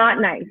 Not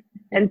nice.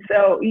 And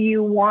so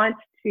you want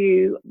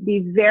to be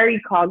very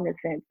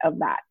cognizant of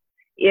that.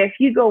 If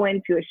you go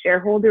into a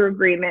shareholder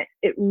agreement,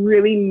 it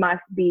really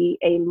must be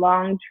a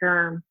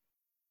long-term,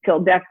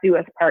 till death do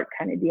us part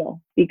kind of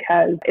deal,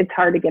 because it's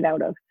hard to get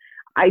out of.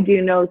 I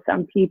do know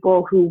some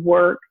people who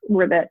work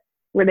where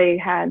they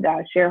had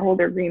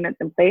shareholder agreements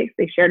in place.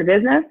 They shared a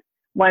business.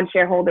 One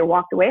shareholder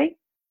walked away,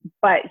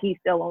 but he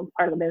still owns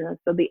part of the business.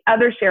 So the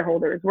other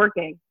shareholder is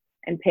working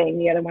and paying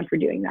the other one for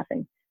doing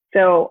nothing.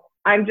 So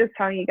I'm just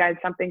telling you guys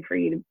something for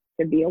you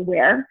to be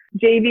aware.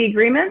 JV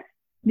agreements,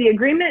 the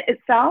agreement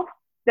itself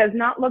does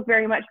not look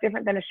very much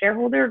different than a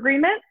shareholder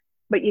agreement,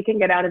 but you can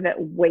get out of it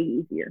way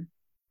easier.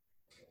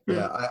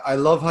 Yeah, I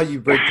love how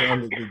you break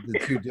down the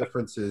two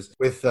differences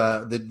with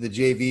the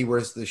JV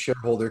versus the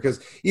shareholder, because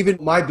even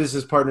my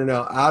business partner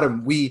now,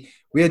 Adam, we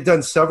had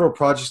done several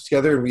projects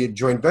together and we had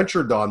joint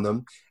ventured on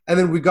them. And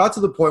then we got to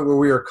the point where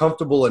we were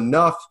comfortable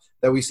enough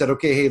that we said,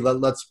 okay, hey,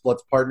 let's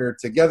partner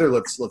together.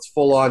 Let's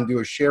full on do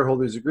a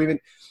shareholders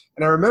agreement.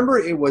 And I remember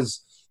it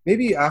was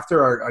maybe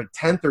after our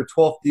 10th or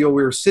 12th deal,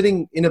 we were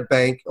sitting in a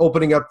bank,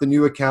 opening up the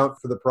new account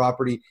for the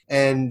property,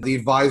 and the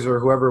advisor,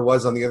 whoever it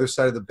was on the other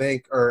side of the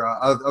bank or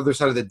other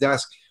side of the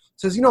desk,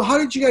 says, how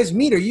did you guys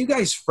meet? Are you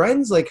guys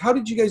friends? Like, how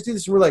did you guys do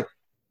this? And we're like,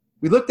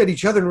 we looked at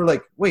each other and we're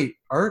like, wait,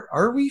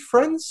 are we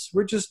friends?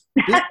 We're just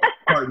business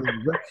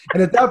partners.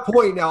 And at that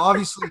point, now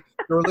obviously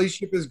the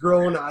relationship has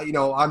grown.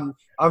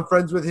 I'm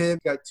friends with him.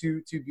 Got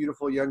two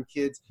beautiful young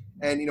kids,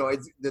 and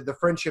the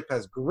friendship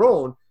has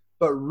grown.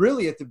 But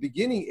really, at the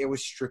beginning, it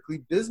was strictly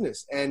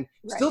business. And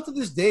still to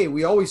this day,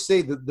 we always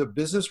say that the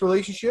business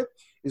relationship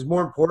is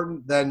more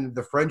important than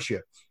the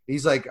friendship.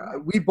 He's like,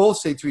 we both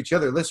say to each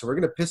other, listen, we're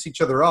going to piss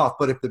each other off.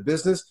 But if the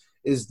business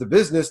is the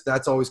business,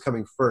 that's always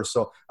coming first.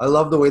 So I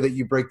love the way that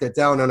you break that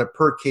down on a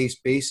per case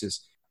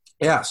basis.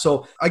 Yeah.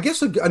 So I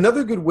guess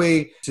another good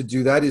way to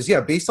do that is,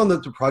 based on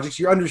the projects,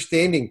 you're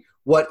understanding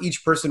what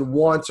each person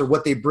wants or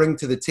what they bring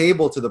to the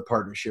table to the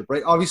partnership,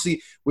 right?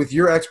 Obviously, with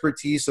your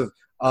expertise of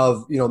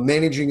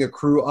managing a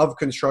crew of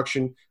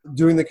construction,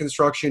 doing the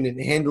construction and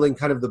handling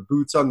kind of the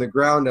boots on the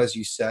ground, as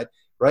you said,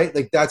 right?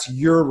 Like that's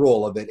your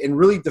role of it, and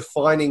really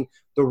defining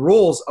the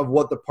roles of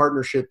what the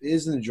partnership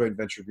is in the joint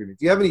venture agreement.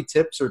 Do you have any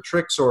tips or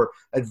tricks or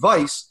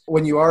advice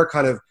when you are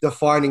kind of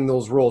defining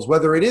those roles,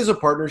 whether it is a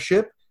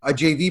partnership, a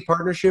JV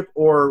partnership,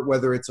 or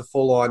whether it's a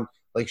full-on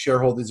like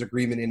shareholders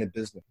agreement in a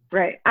business?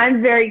 Right.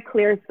 I'm very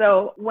clear.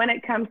 So when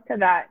it comes to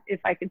that, if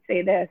I could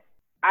say this,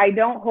 I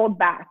don't hold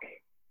back.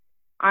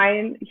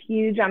 I'm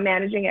huge on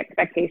managing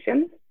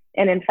expectations.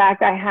 And in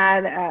fact, I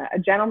had a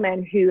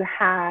gentleman who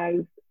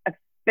has a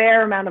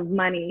fair amount of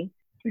money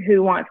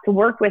who wants to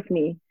work with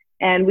me.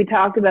 And we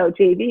talked about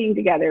JVing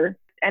together.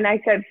 And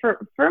I said,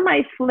 for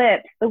my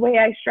flips, the way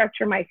I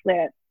structure my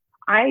flips,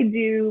 I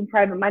do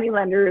private money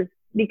lenders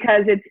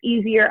because it's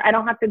easier. I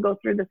don't have to go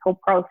through this whole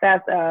process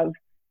of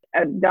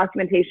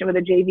documentation with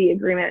a JV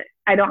agreement.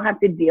 I don't have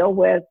to deal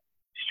with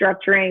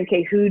structuring,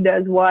 okay, who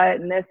does what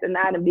and this and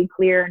that, and be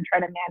clear and try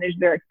to manage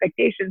their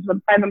expectations. With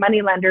a private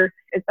money lender,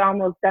 it's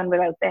almost done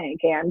without saying,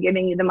 okay, I'm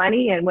giving you the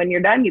money, and when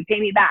you're done, you pay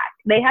me back.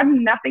 They have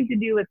nothing to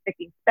do with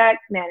picking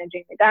specs,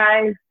 managing the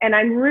guys. And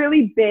I'm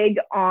really big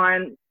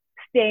on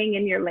staying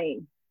in your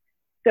lane.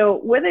 So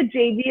with a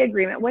JV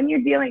agreement, when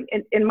you're dealing,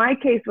 in my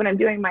case, when I'm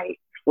doing my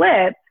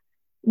flips,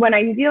 when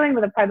I'm dealing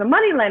with a private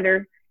money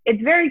lender,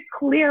 it's very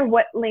clear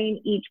what lane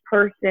each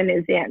person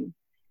is in.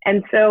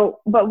 And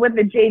so, but with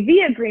the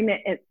JV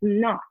agreement, it's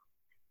not.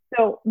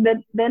 So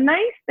the nice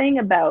thing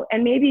about,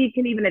 and maybe you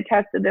can even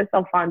attest to this,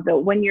 Alfonso,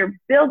 when you're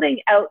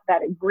building out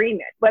that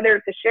agreement, whether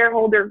it's a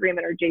shareholder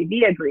agreement or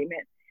JV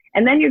agreement,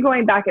 and then you're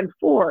going back and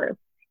forth,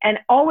 and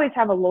always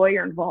have a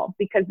lawyer involved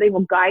because they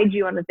will guide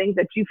you on the things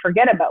that you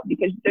forget about,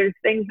 because there's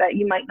things that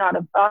you might not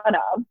have thought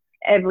of.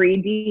 Every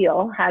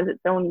deal has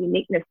its own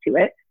uniqueness to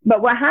it.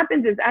 But what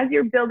happens is, as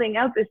you're building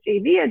out this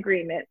JV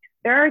agreement,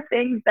 there are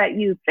things that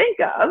you think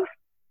of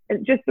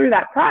just through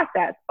that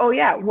process. Oh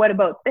yeah, what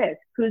about this?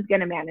 Who's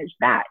going to manage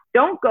that?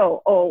 Don't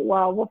go, oh,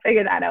 well, we'll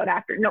figure that out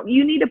after. No,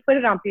 you need to put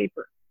it on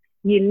paper.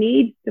 You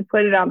need to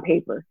put it on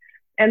paper.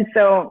 And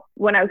so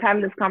when I was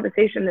having this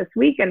conversation this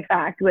week, in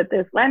fact, with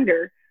this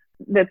lender,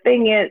 the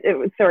thing is,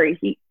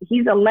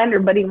 he's a lender,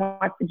 but he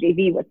wants to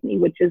JV with me,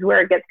 which is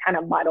where it gets kind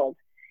of muddled.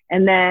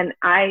 And then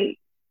I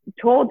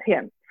told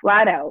him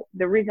flat out,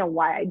 the reason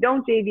why I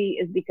don't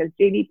JV is because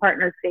JV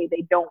partners say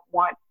they don't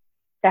want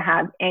to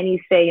have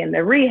any say in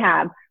the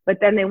rehab, but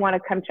then they want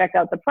to come check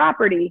out the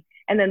property,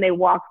 and then they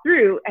walk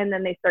through, and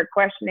then they start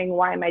questioning,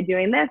 why am I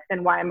doing this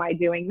and why am I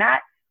doing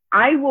that?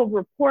 I will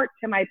report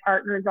to my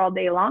partners all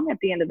day long. At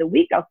the end of the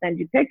week, I'll send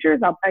you pictures.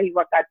 I'll tell you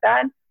what got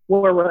done,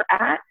 where we're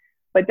at,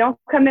 but don't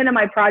come into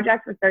my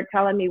projects and start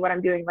telling me what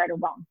I'm doing right or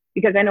wrong,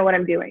 because I know what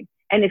I'm doing.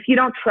 And if you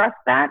don't trust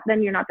that,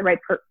 then you're not the right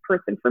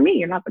person for me.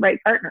 You're not the right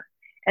partner.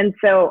 And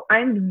so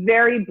I'm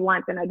very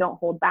blunt, and I don't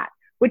hold back,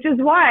 which is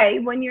why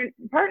when you're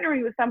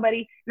partnering with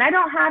somebody, and I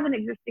don't have a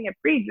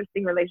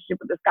pre-existing relationship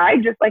with this guy,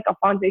 just like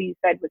Alfonso, you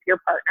said, with your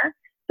partner.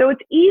 So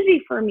it's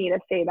easy for me to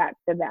say that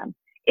to them.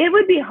 It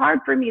would be hard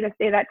for me to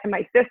say that to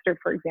my sister,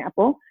 for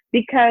example,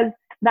 because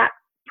that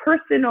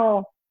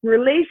personal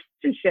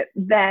relationship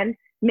then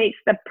makes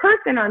the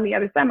person on the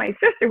other side, my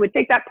sister, would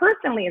take that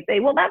personally and say,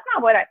 well, that's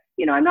not what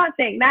I'm not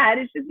saying that.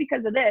 It's just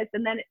because of this.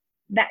 And then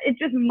it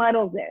just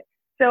muddles it.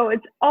 So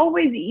it's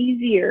always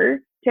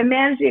easier to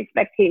manage the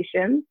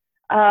expectations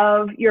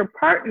of your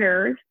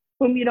partners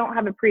whom you don't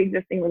have a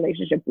pre-existing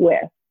relationship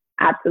with.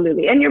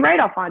 Absolutely. And you're right,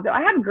 Alfonso.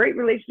 I have a great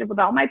relationship with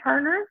all my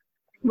partners,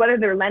 whether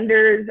they're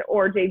lenders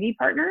or JV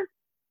partners.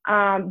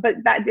 But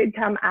that did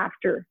come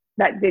after.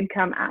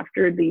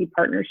 The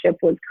partnership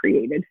was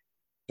created.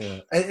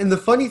 Yeah. And the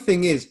funny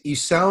thing is, you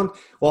sound,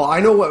 well,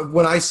 I know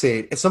when I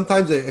say it,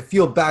 sometimes I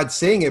feel bad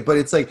saying it, but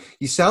it's like,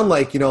 you sound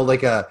like,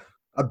 like a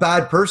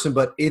bad person,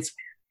 but it's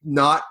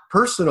not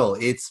personal,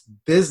 it's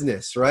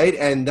business, right?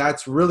 And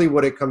that's really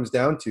what it comes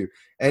down to.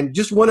 And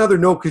just one other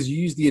note, because you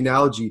used the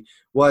analogy,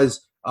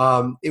 was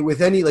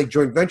with any like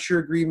joint venture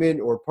agreement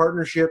or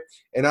partnership,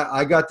 and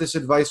I got this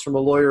advice from a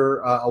lawyer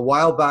a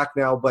while back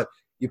now, but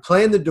you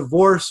plan the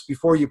divorce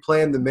before you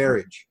plan the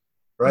marriage.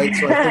 Right.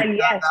 So I think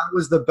yes. that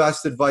was the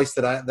best advice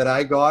that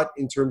I got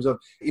in terms of,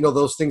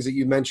 those things that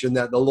you mentioned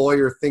that the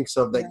lawyer thinks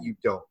of that you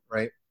don't.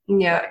 Right.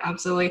 Yeah,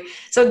 absolutely.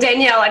 So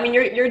Danielle, I mean,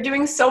 you're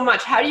doing so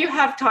much. How do you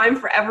have time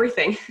for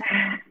everything?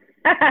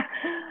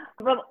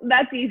 Well,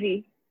 that's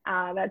easy.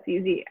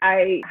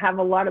 I have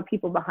a lot of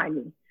people behind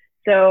me.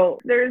 So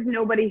there's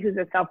nobody who's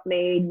a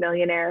self-made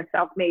millionaire,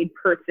 self-made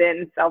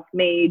person,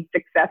 self-made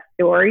success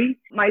story.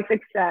 My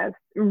success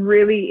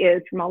really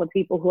is from all the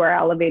people who are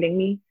elevating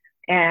me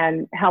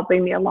and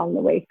helping me along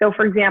the way. So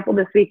for example,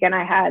 this weekend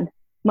I had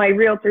my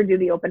realtor do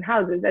the open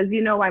houses. As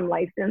you know, I'm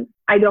licensed.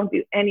 I don't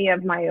do any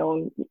of my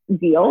own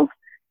deals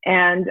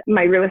and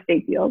my real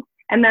estate deals.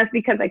 And that's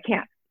because I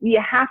can't.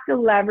 You have to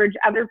leverage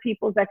other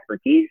people's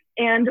expertise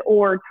and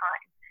or time.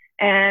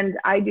 And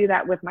I do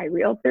that with my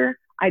realtor.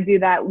 I do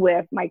that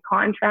with my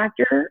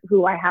contractor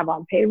who I have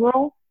on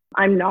payroll.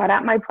 I'm not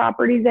at my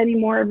properties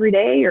anymore every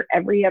day or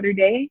every other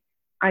day.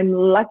 I'm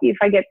lucky if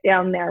I get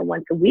down there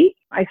once a week.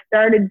 I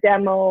started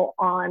demo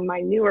on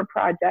my newer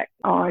project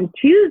on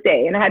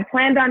Tuesday, and I had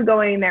planned on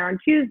going there on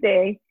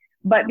Tuesday,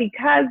 But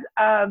because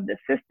of the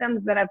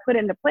systems that I've put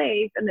into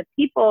place and the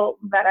people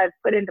that I've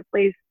put into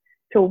place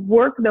to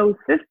work those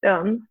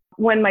systems,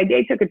 when my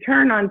day took a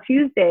turn on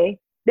Tuesday,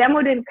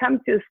 demo didn't come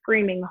to a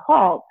screaming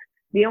halt.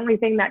 The only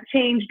thing that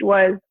changed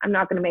was, I'm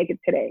not going to make it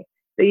today.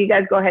 So you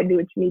guys go ahead and do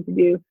what you need to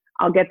do.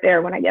 I'll get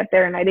there when I get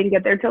there. And I didn't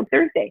get there till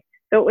Thursday.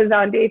 So it was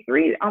on day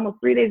 3, almost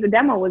 3 days of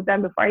demo was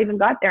done before I even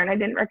got there, and I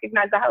didn't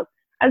recognize the house.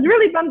 I was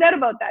really bummed out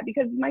about that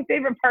because my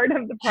favorite part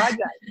of the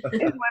project is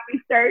when we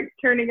start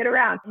turning it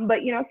around. But,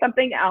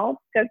 something else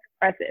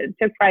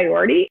took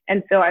priority.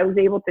 And so I was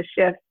able to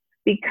shift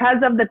because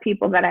of the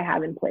people that I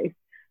have in place.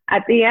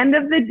 At the end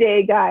of the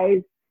day,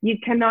 guys, you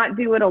cannot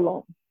do it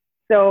alone.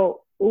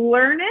 So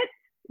learn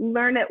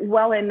it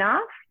well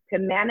enough to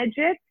manage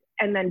it,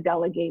 and then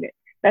delegate it.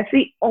 That's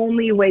the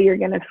only way you're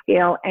going to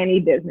scale any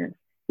business.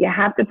 You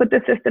have to put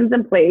the systems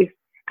in place.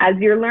 As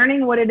you're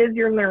learning what it is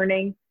you're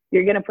learning,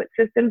 you're going to put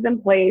systems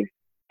in place,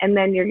 and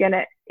then you're going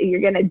to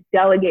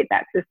delegate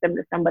that system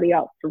to somebody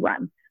else to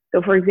run.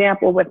 So for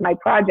example, with my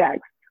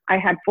projects, I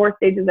had 4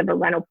 stages of a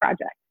rental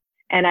project.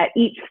 And at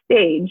each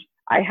stage,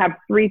 I have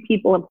 3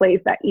 people in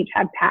place that each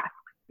have tasks.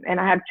 And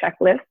I have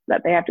checklists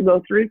that they have to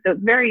go through. So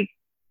it's very,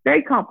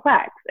 very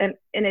complex. And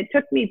it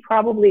took me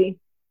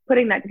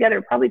putting that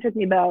together, probably took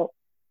me about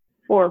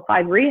 4 or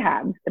 5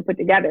 rehabs to put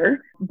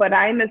together. But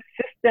I'm a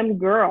system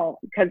girl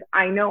because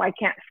I know I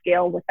can't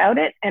scale without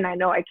it, and I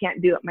know I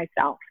can't do it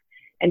myself.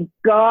 And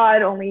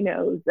God only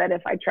knows that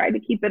if I try to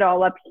keep it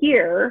all up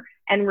here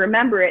and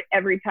remember it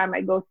every time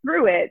I go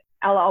through it,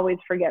 I'll always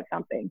forget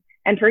something.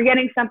 And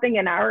forgetting something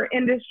in our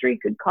industry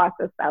could cost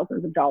us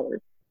thousands of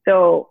dollars.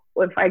 So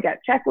if I got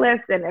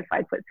checklists and if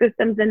I put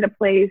systems into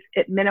place,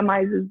 it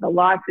minimizes the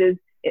losses,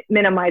 it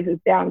minimizes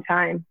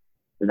downtime.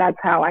 So that's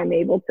how I'm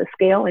able to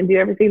scale and do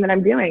everything that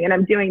I'm doing. And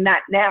I'm doing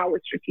that now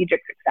with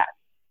strategic success.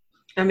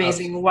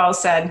 Amazing. Well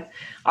said.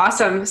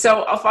 Awesome.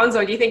 So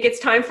Alfonso, do you think it's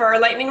time for our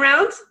lightning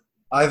round?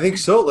 I think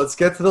so. Let's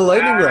get to the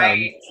lightning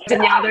round.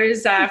 Danielle,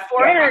 there's 4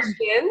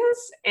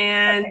 questions.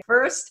 And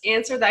first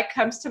answer that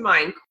comes to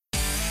mind.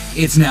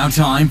 It's now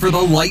time for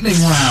the lightning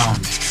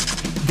round.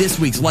 This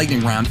week's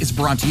lightning round is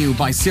brought to you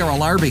by Sarah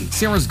Larbi.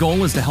 Sarah's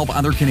goal is to help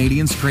other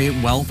Canadians create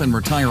wealth and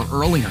retire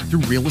earlier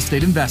through real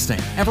estate investing.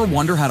 Ever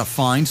wonder how to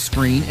find,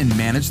 screen, and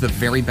manage the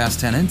very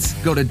best tenants?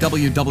 Go to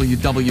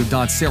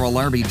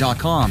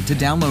www.sarahlarbi.com to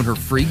download her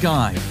free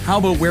guide. How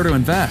about where to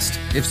invest?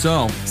 If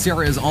so,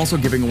 Sarah is also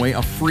giving away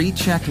a free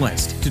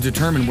checklist to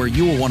determine where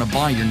you will want to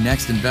buy your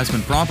next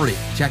investment property.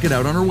 Check it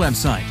out on her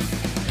website.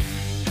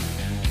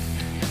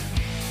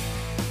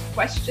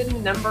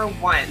 Question number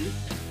 1.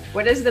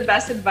 What is the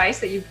best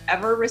advice that you've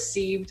ever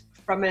received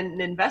from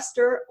an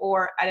investor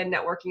or at a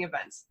networking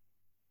event?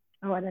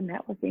 Oh, at a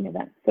networking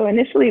event. So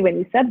initially when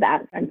you said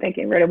that, I'm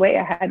thinking right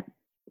away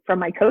from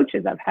my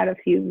coaches, I've had a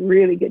few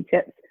really good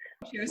tips.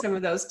 Share some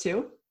of those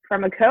too.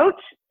 From a coach,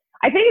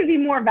 I think it'd be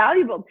more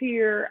valuable to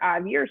your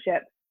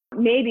viewership.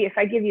 Maybe if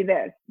I give you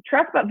this,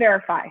 trust but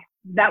verify.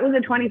 That was a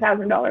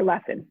 $20,000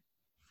 lesson.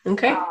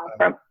 Okay.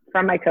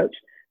 From my coach.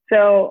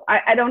 So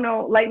I don't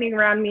know, lightning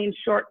round means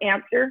short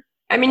answer.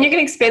 I mean, you can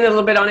expand a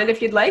little bit on it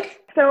if you'd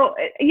like. So,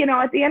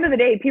 at the end of the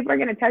day, people are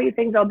going to tell you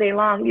things all day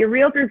long. Your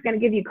realtor is going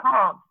to give you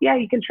comps. Yeah,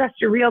 you can trust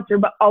your realtor,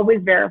 but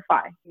always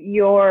verify.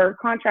 Your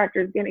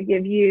contractor is going to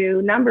give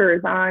you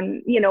numbers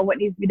on, what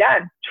needs to be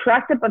done.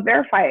 Trust it, but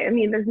verify it. I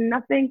mean, there's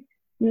nothing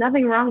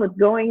wrong with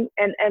going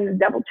and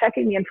double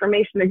checking the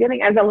information they're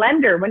giving. As a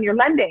lender, when you're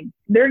lending,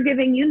 they're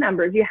giving you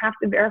numbers. You have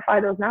to verify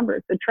those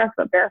numbers. So trust,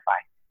 but verify.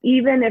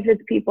 Even if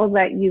it's people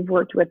that you've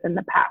worked with in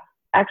the past.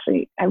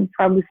 Actually, I would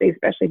probably say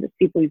especially the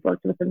people you've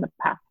worked with in the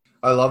past.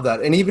 I love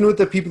that. And even with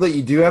the people that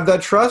you do have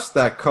that trust,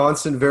 that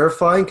constant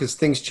verifying, because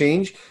things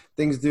change,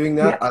 things doing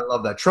that, yeah. I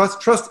love that.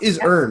 Trust is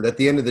earned at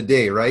the end of the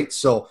day, right?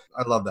 So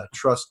I love that.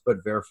 Trust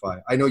but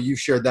verify. I know you've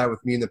shared that with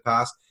me in the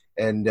past,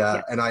 and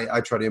I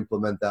try to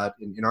implement that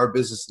in our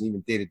business and even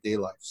day-to-day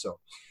life. So,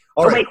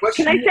 all right. Wait,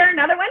 can I share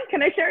another one?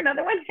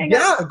 Hang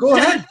on. Go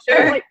ahead.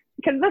 Sure.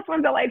 Because this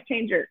one's a life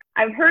changer.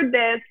 I've heard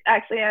this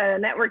actually at a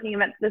networking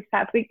event this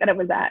past week that I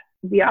was at.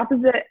 The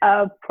opposite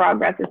of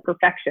progress is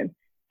perfection.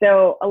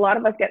 So a lot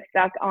of us get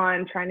stuck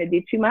on trying to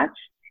do too much.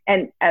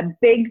 And a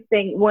big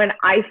thing when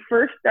I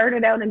first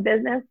started out in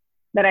business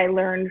that I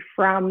learned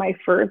from my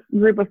first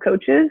group of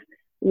coaches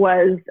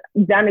was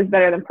done is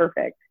better than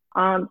perfect.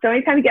 So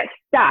anytime you get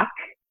stuck,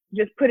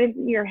 just put it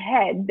in your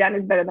head, done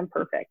is better than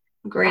perfect.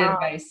 Great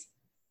advice.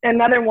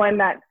 Another one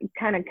that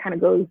kind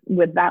of goes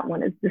with that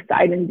one is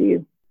decide and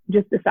do.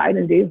 Just decide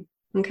and do.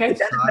 Okay.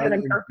 It's better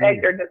than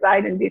perfect or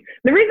decide and do.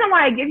 The reason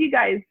why I give you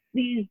guys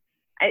these,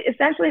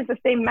 essentially it's the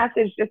same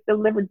message, just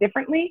delivered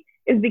differently,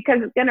 is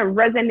because it's going to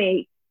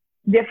resonate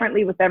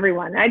differently with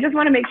everyone. I just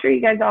want to make sure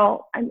you guys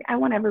I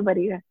want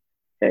everybody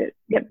to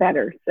get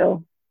better.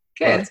 So.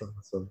 Good.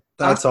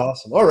 That's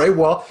awesome. All right.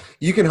 Well,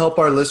 you can help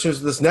our listeners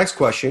with this next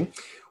question.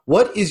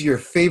 What is your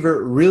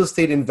favorite real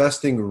estate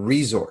investing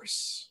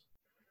resource?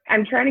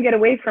 I'm trying to get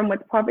away from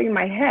what's popping in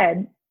my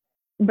head,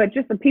 but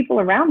just the people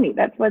around me.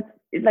 That's what's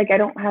like, I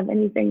don't have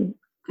anything.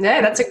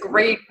 Yeah, that's a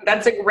great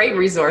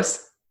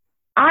resource.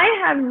 I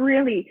have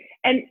really,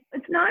 And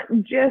it's not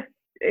just,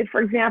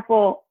 for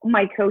example,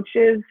 my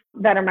coaches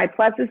that are my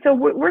pluses. So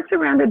we're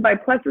surrounded by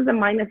pluses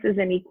and minuses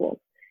and equals.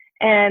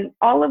 And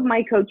all of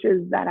my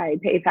coaches that I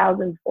pay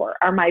thousands for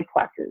are my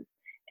pluses.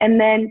 And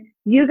then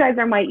you guys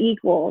are my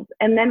equals.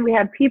 And then we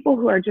have people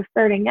who are just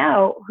starting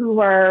out who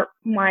are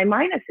my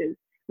minuses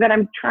that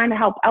I'm trying to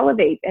help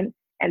elevate and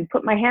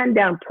put my hand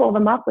down, pull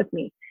them up with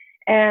me.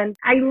 And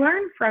I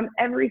learn from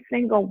every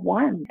single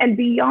one. And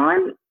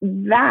beyond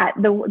that,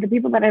 the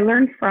people that I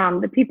learned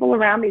from, the people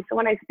around me. So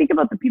when I speak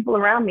about the people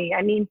around me,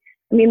 I mean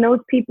those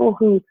people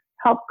who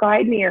help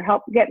guide me or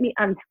help get me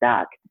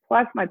unstuck,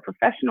 plus my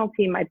professional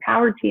team, my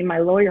power team, my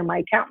lawyer, my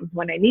accountants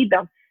when I need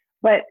them.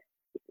 But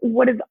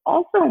what is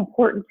also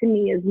important to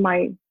me is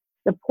my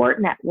support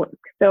network.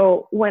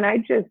 So when I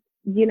just,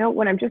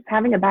 when I'm just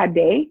having a bad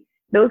day,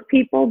 those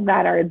people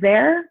that are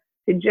there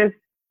to just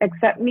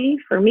accept me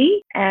for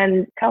me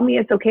and tell me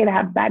it's okay to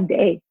have a bad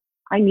day.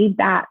 I need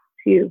that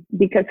too,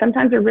 because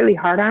sometimes we're really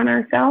hard on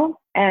ourselves,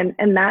 and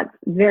that's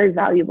very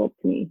valuable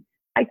to me.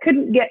 I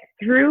couldn't get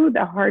through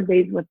the hard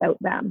days without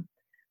them.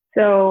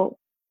 So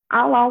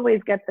I'll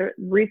always get the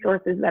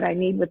resources that I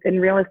need within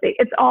real estate.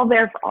 It's all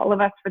there for all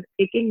of us for the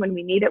taking. When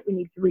we need it, we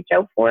need to reach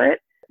out for it.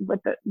 But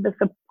the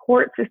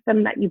support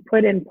system that you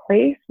put in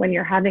place when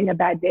you're having a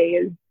bad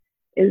day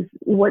is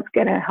what's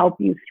going to help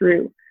you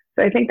through.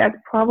 So I think that's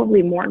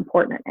probably more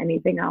important than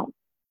anything else.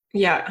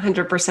 Yeah,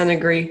 100%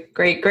 agree.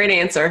 Great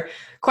answer.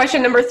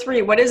 Question number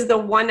 3, what is the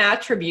one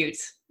attribute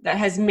that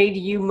has made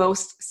you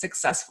most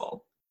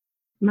successful?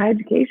 My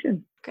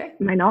education. Okay.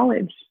 My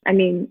knowledge. I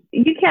mean,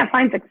 you can't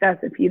find success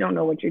if you don't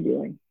know what you're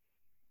doing.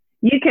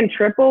 You can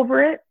trip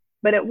over it,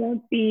 but it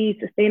won't be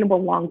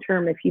sustainable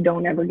long-term if you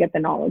don't ever get the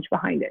knowledge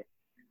behind it.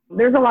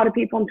 There's a lot of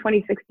people in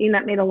 2016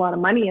 that made a lot of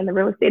money in the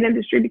real estate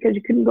industry because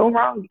you couldn't go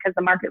wrong, because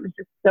the market was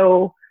just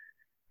so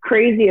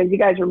crazy, as you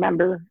guys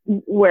remember,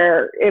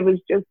 where it was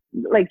just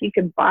like you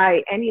could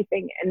buy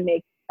anything and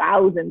make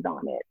thousands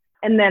on it.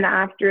 And then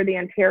after the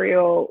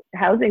Ontario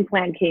housing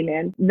plan came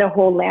in, the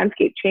whole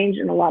landscape changed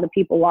and a lot of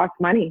people lost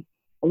money.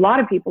 A lot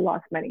of people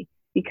lost money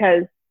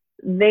because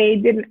they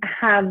didn't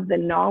have the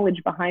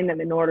knowledge behind them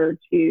in order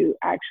to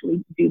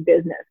actually do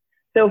business.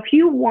 So if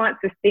you want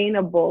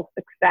sustainable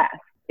success,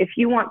 if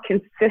you want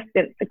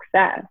consistent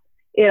success,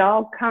 it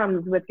all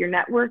comes with your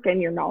network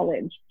and your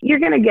knowledge. You're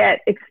going to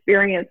get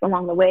experience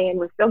along the way, and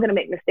we're still going to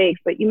make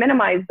mistakes, but you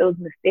minimize those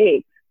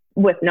mistakes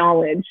with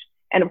knowledge.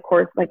 And of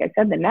course, like I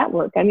said, the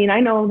network. I mean, I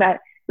know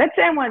that, let's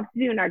say I wanted to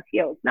do an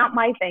RTO. It's not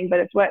my thing, but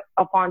it's what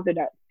Alfonso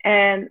does.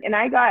 And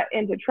I got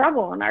into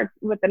trouble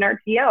with an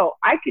RTO.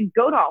 I could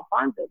go to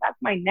Alfonso. That's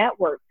my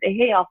network. Say,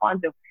 hey,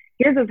 Alfonso,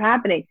 here's what's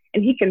happening.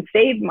 And he can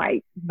save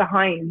my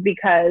behind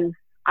because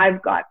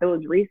I've got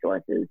those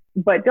resources.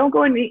 But don't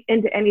go into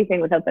anything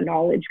without the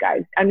knowledge,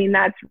 guys. I mean,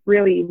 that's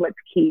really what's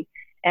key.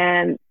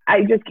 And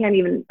I just can't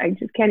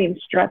even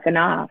stress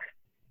enough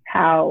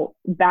how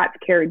that's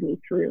carried me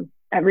through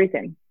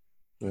everything.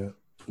 Yeah.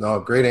 No,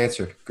 great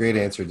answer. Great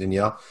answer,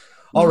 Danielle.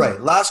 All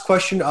right. Last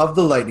question of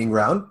the lightning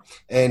round.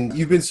 And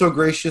you've been so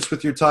gracious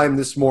with your time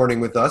this morning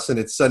with us, and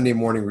it's Sunday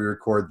morning we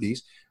record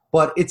these,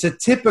 but it's a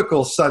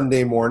typical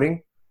Sunday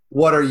morning.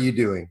 What are you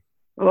doing?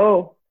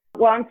 Oh,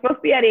 well, I'm supposed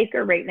to be at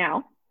Acre right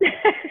now.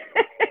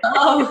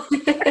 Oh.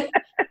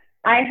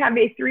 I have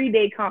a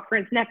 3-day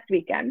conference next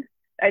weekend.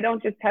 I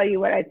don't just tell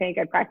you what I think,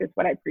 I practice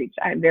what I preach.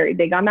 I'm very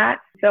big on that.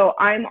 So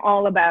I'm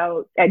all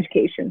about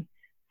education.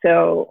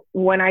 So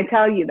when I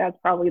tell you that's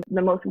probably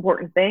the most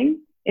important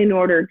thing in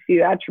order to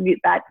attribute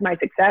that to my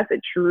success,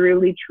 it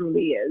truly,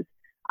 truly is.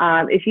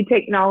 If you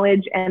take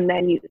knowledge and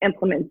then you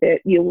implement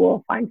it, you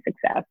will find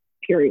success,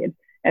 period.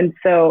 And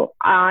so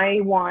I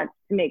want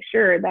to make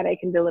sure that I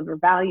can deliver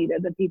value to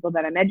the people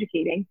that I'm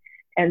educating.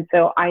 And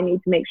so I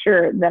need to make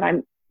sure that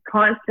I'm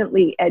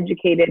constantly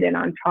educated and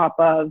on top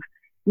of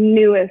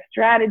newest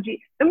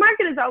strategy. The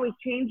market is always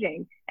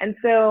changing. And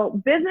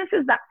so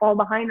businesses that fall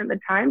behind in the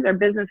times are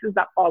businesses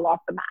that fall off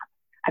the map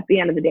at the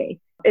end of the day.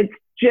 It's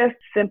just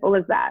simple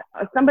as that.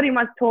 Somebody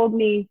once told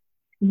me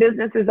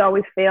businesses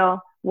always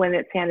fail when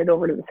it's handed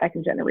over to the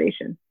second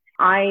generation.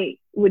 I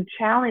would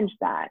challenge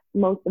that.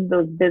 Most of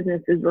those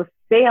businesses were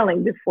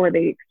failing before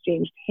they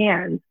exchanged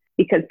hands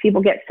because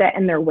people get set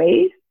in their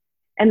ways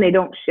and they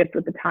don't shift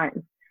with the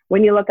times.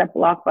 When you look at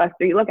Blockbuster,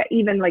 you look at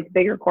even like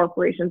bigger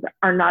corporations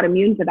are not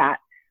immune to that.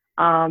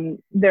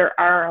 There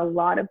are a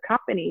lot of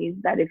companies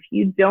that if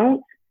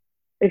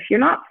you're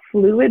not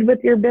fluid with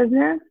your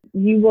business,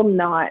 you will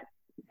not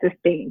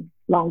sustain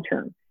long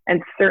term.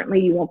 And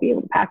certainly you won't be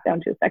able to pass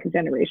down to a second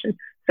generation.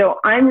 So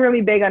I'm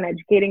really big on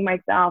educating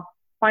myself,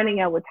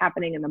 finding out what's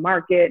happening in the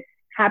market,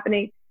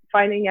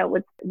 finding out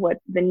what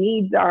the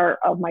needs are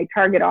of my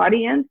target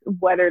audience,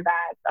 whether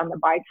that's on the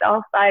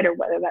buy-sell side or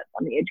whether that's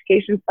on the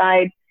education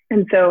side.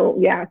 And so,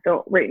 yeah,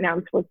 so right now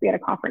I'm supposed to be at a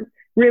conference.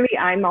 Really,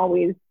 I'm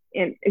always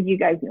in, if you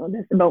guys know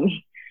this about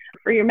me.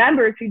 For your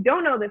members who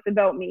don't know this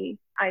about me,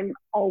 I'm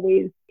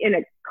always in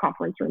a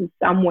conference room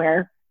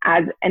somewhere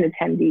as an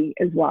attendee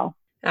as well.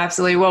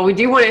 Absolutely. Well, we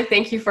do want to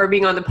thank you for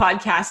being on the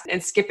podcast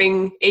and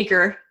skipping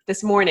Acre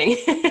this morning.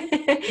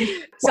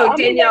 So Well,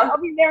 Danielle, I'll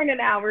be there in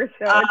an hour.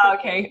 So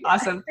okay,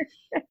 awesome.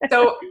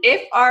 So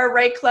if our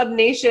Right Club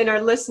Nation,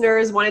 our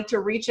listeners wanted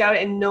to reach out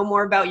and know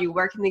more about you,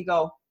 where can they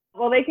go?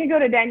 Well, they can go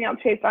to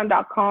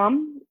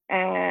daniellechason.com,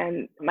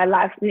 and my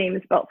last name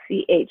is spelled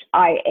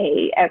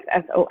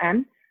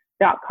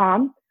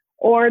CHIASSON.com.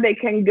 Or they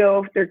can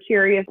go, if they're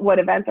curious what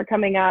events are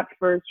coming up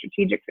for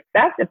Strategic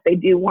Success, if they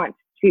do want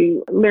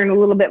to learn a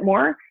little bit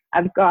more.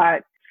 I've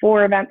got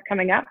 4 events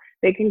coming up.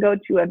 They can go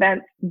to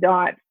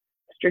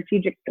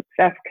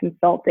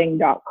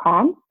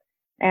events.strategicsuccessconsulting.com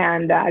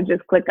and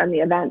just click on the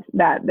event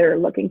that they're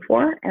looking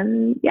for.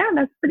 And yeah,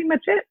 that's pretty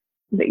much it.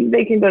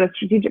 They can go to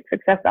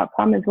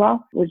strategicsuccess.com as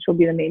well, which will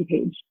be the main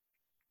page.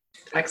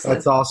 Excellent.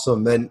 That's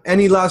awesome. And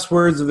any last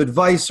words of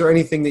advice or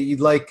anything that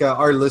you'd like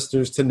our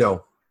listeners to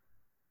know?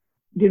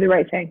 Do the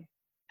right thing.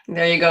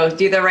 There you go.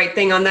 Do the right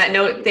thing on that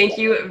note. Thank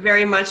you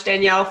very much,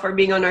 Danielle, for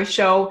being on our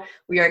show.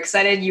 We are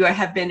excited. You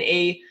have been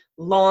a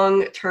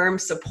long-term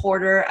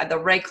supporter at the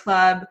Right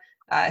Club,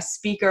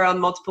 speaker on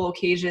multiple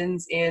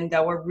occasions, and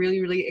we're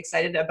really, really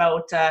excited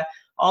about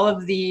all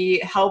of the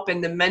help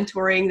and the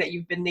mentoring that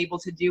you've been able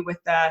to do with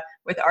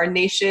our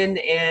nation.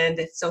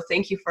 And so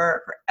thank you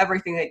for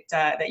everything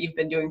that you've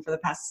been doing for the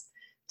past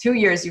 2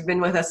 years. You've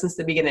been with us since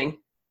the beginning.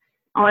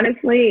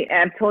 Honestly,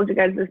 I've told you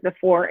guys this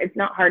before, it's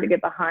not hard to get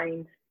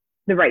behind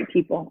the right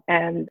people.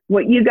 And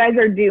what you guys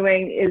are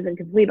doing is in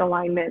complete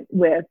alignment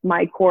with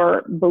my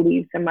core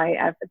beliefs and my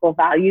ethical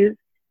values.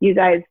 You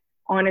guys,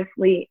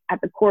 honestly, at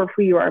the core of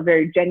who you are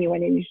very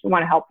genuine, and you just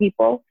want to help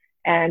people.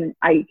 And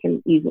I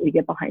can easily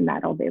get behind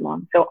that all day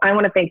long. So I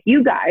want to thank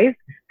you guys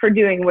for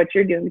doing what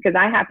you're doing, because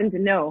I happen to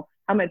know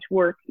how much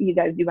work you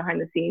guys do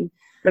behind the scenes.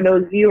 For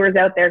those viewers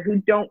out there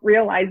who don't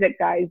realize it,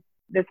 guys,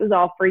 this is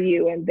all for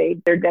you, and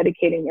they're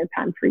dedicating their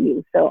time for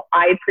you. So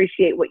I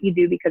appreciate what you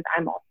do, because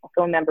I'm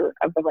also a member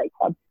of the Right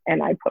Club,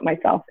 and I put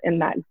myself in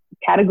that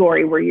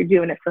category where you're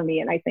doing it for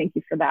me, and I thank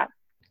you for that.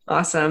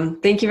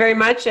 Awesome. Thank you very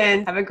much,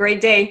 and have a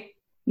great day.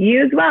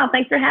 You as well.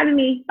 Thanks for having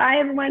me. Bye,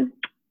 everyone.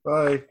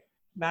 Bye.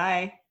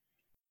 Bye.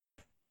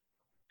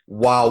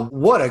 Wow,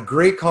 what a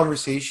great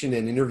conversation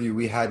and interview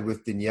we had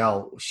with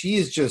Danielle. She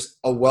is just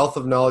a wealth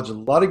of knowledge, a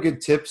lot of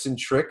good tips and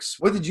tricks.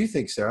 What did you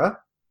think, Sarah?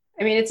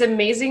 I mean, it's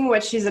amazing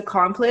what she's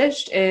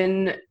accomplished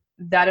in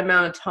that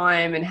amount of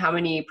time and how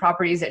many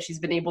properties that she's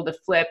been able to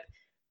flip.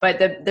 But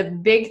the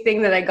big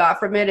thing that I got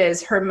from it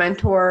is her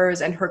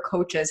mentors and her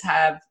coaches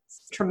have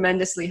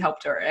tremendously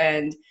helped her.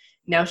 And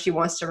now she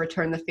wants to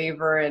return the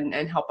favor and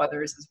help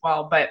others as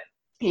well. But,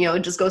 you know,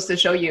 it just goes to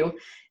show you,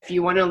 if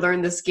you want to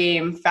learn this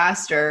game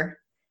faster,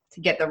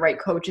 to get the right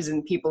coaches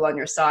and people on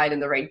your side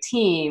and the right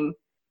team,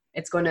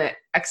 it's going to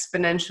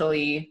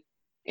exponentially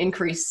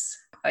increase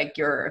like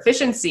your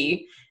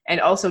efficiency and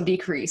also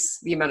decrease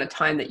the amount of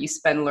time that you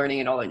spend learning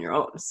it all on your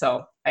own.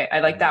 So I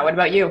like that. What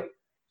about you?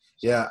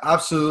 Yeah,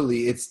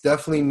 absolutely. It's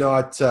definitely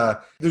not,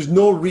 there's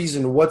no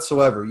reason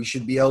whatsoever you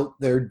should be out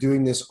there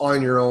doing this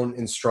on your own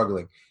and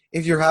struggling.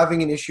 If you're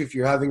having an issue, if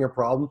you're having a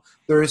problem,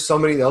 there is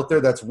somebody out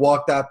there that's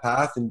walked that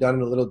path and done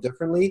it a little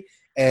differently.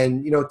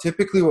 And, you know,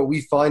 typically what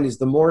we find is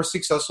the more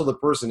successful the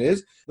person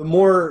is, the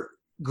more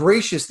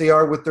gracious they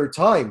are with their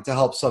time to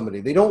help somebody.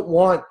 They don't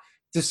want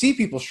to see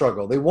people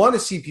struggle. They want to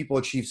see people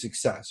achieve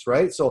success,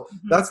 right? So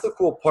that's the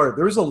cool part.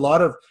 There's a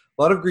lot of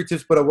great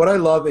tips, but what I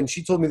love, and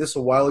she told me this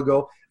a while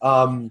ago,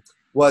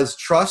 was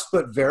trust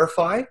but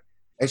verify.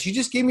 And she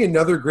just gave me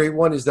another great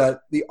one, is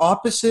that the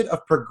opposite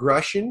of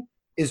progression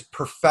is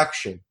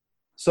perfection.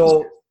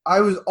 So I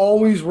was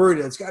always worried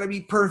it's got to be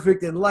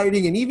perfect and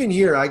lighting. And even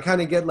here, I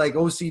kind of get like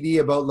OCD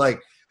about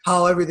like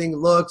how everything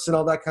looks and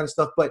all that kind of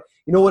stuff. But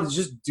you know what? It's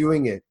just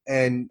doing it.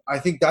 And I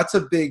think that's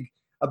a big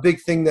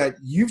thing that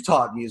you've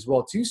taught me as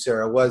well too,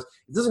 Sarah, was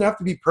it doesn't have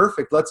to be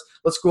perfect. Let's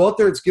go out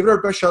there. Let's give it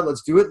our best shot.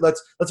 Let's do it.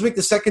 Let's make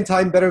the second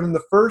time better than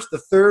the first, the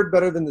third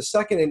better than the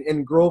second,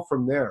 and grow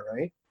from there,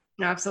 right?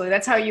 Absolutely.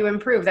 That's how you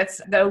improve.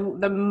 That's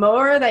the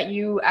more that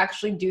you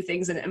actually do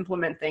things and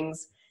implement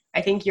things,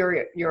 I think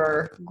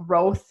your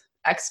growth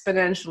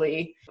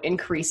exponentially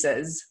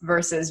increases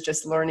versus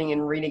just learning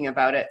and reading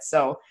about it.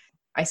 So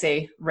I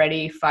say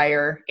ready,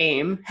 fire,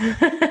 aim.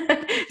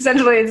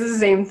 Essentially, it's the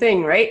same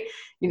thing, right?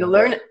 You know,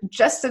 learn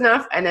just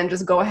enough and then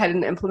just go ahead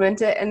and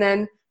implement it. And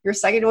then your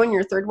second one,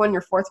 your third one,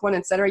 your fourth one,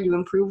 etc. You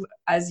improve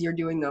as you're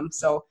doing them.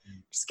 So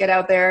just get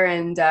out there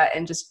and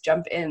just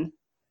jump in.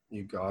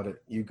 You got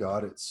it. You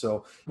got it.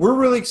 So we're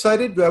really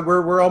excited.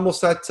 We're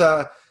almost at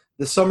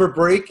the summer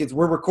break.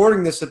 We're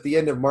recording this at the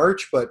end of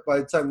March, but by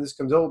the time this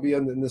comes out, we'll be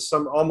in the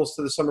summer, almost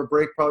to the summer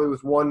break, probably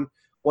with one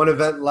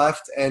event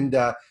left, and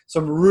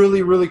some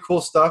really, really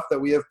cool stuff that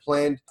we have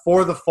planned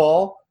for the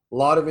fall. A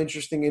lot of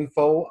interesting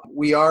info.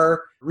 We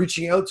are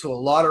reaching out to a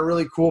lot of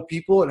really cool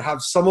people and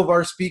have some of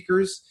our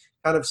speakers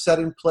kind of set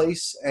in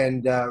place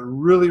and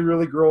really,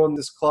 really growing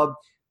this club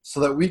so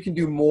that we can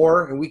do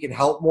more and we can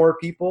help more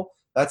people.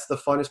 That's the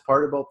funnest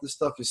part about this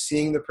stuff, is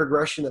seeing the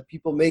progression that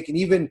people make, and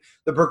even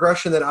the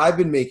progression that I've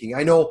been making.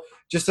 I know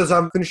just as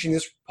I'm finishing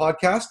this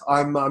podcast,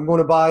 I'm going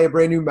to buy a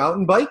brand new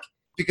mountain bike,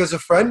 because a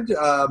friend,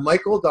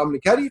 Michael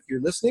Dominicetti, if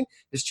you're listening,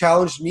 has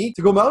challenged me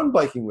to go mountain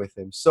biking with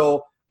him.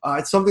 So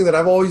it's something that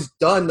I've always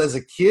done as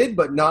a kid,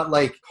 but not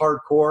like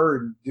hardcore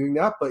and doing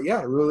that. But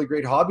yeah, a really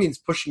great hobby, and it's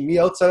pushing me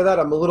outside of that.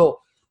 I'm a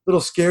little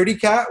scaredy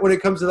cat when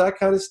it comes to that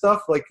kind of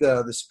stuff, like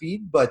the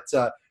speed. But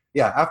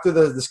yeah, after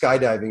the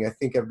skydiving, I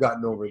think I've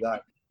gotten over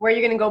that. Where are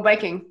you going to go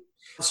biking?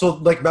 So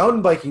like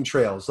mountain biking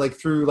trails, like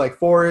through like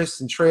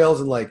forests and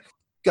trails, and like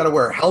got to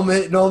wear a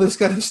helmet and all this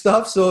kind of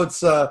stuff. So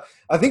it's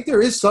I think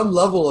there is some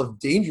level of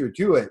danger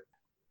to it.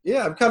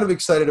 Yeah, I'm kind of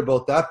excited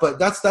about that, but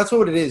that's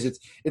what it is.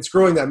 It's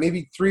growing that.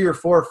 Maybe 3 or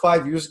 4 or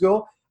 5 years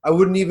ago, I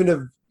wouldn't even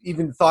have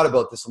thought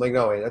about this. I'm like,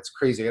 no way, that's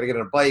crazy. I got to get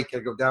on a bike, got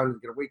to go down,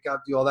 got to wake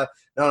up, do all that.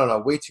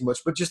 No, way too much.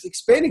 But just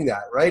expanding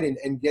that, right,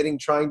 and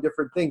trying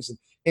different things. And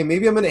hey,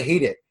 maybe I'm going to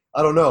hate it.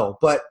 I don't know,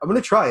 but I'm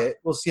going to try it.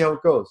 We'll see how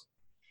it goes.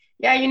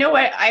 Yeah, you know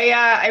what?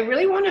 I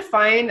really want to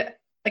find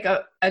like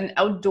an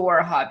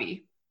outdoor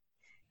hobby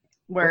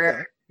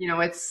where, you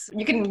know,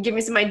 you can give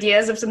me some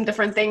ideas of some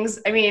different things.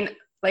 I mean,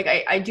 like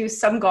I do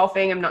some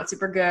golfing. I'm not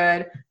super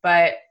good,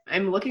 but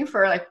I'm looking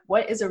for like,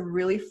 what is a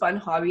really fun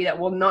hobby that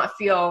will not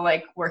feel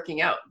like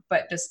working out,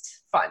 but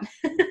just fun.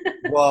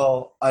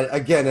 Well,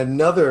 again, I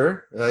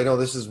know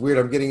this is weird.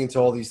 I'm getting into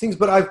all these things,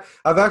 but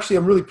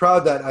I'm really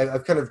proud that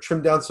I've kind of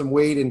trimmed down some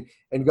weight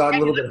and gotten a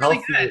little bit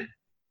healthier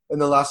in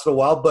the last little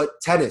while. But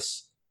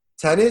tennis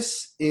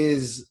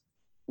is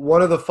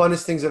one of the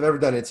funnest things I've ever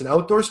done. It's an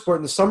outdoor sport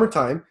in the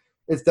summertime.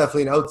 It's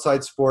definitely an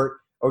outside sport,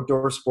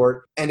 outdoor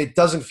sport, and it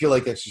doesn't feel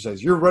like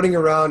exercise. You're running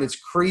around. It's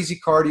crazy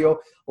cardio.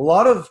 A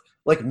lot of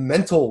like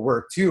mental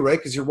work too, right?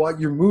 Because you're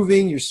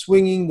moving, you're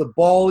swinging, the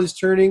ball is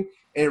turning,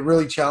 and it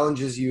really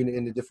challenges you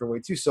in a different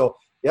way too. So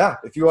yeah,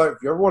 if you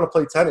ever want to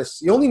play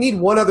tennis, you only need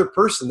one other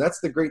person.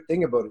 That's the great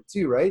thing about it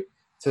too, right?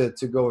 To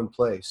go and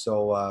play.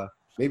 So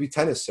maybe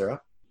tennis,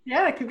 Sarah.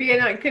 Yeah, it could be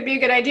a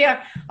good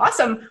idea.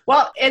 Awesome.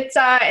 Well, it's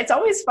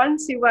always fun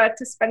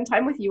to spend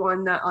time with you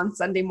on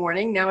Sunday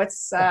morning. Now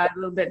it's a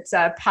little bit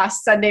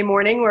past Sunday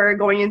morning. We're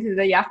going into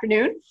the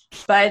afternoon,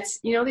 but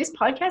you know, these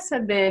podcasts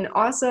have been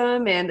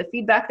awesome, and the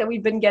feedback that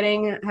we've been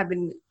getting have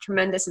been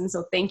tremendous. And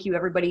so, thank you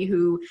everybody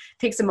who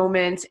takes a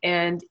moment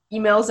and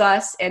emails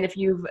us. And if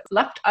you've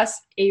left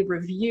us a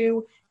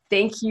review,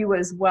 thank you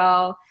as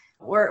well.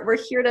 We're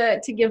here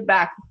to give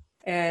back.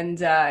 And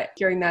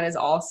hearing that is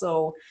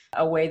also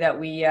a way that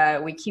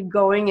we keep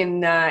going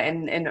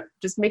and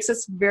just makes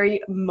us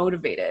very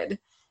motivated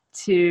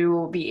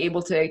to be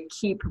able to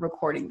keep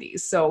recording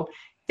these. So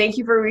thank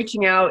you for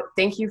reaching out.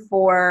 Thank you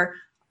for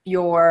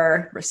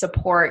your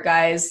support,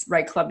 guys.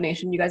 Right Club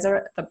Nation, you guys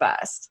are the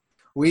best.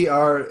 We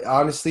are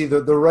honestly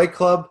the Right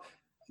Club.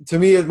 To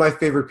me, is my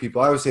favorite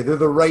people. I would say they're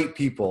the right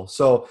people.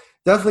 So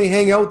definitely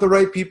hang out with the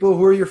right people.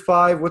 Who are your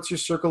 5? What's your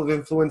circle of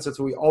influence? That's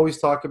what we always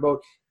talk about.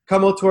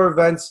 Come out to our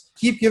events.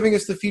 Keep giving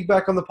us the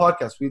feedback on the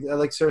podcast.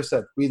 Like Sarah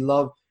said, we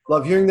love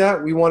hearing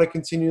that. We want to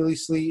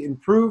continuously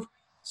improve.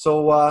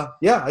 So,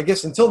 yeah, I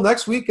guess until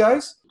next week,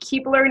 guys.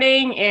 Keep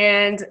learning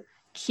and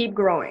keep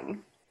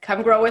growing.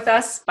 Come grow with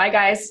us. Bye,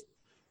 guys.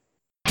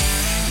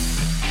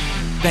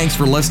 Thanks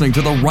for listening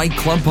to the Right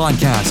Club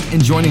Podcast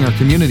and joining our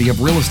community of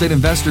real estate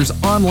investors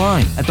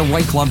online at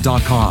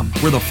therightclub.com,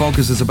 where the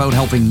focus is about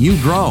helping you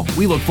grow.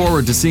 We look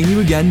forward to seeing you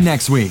again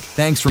next week.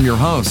 Thanks from your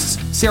hosts,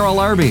 Sarah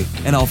Larby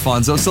and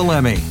Alfonso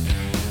Salemi.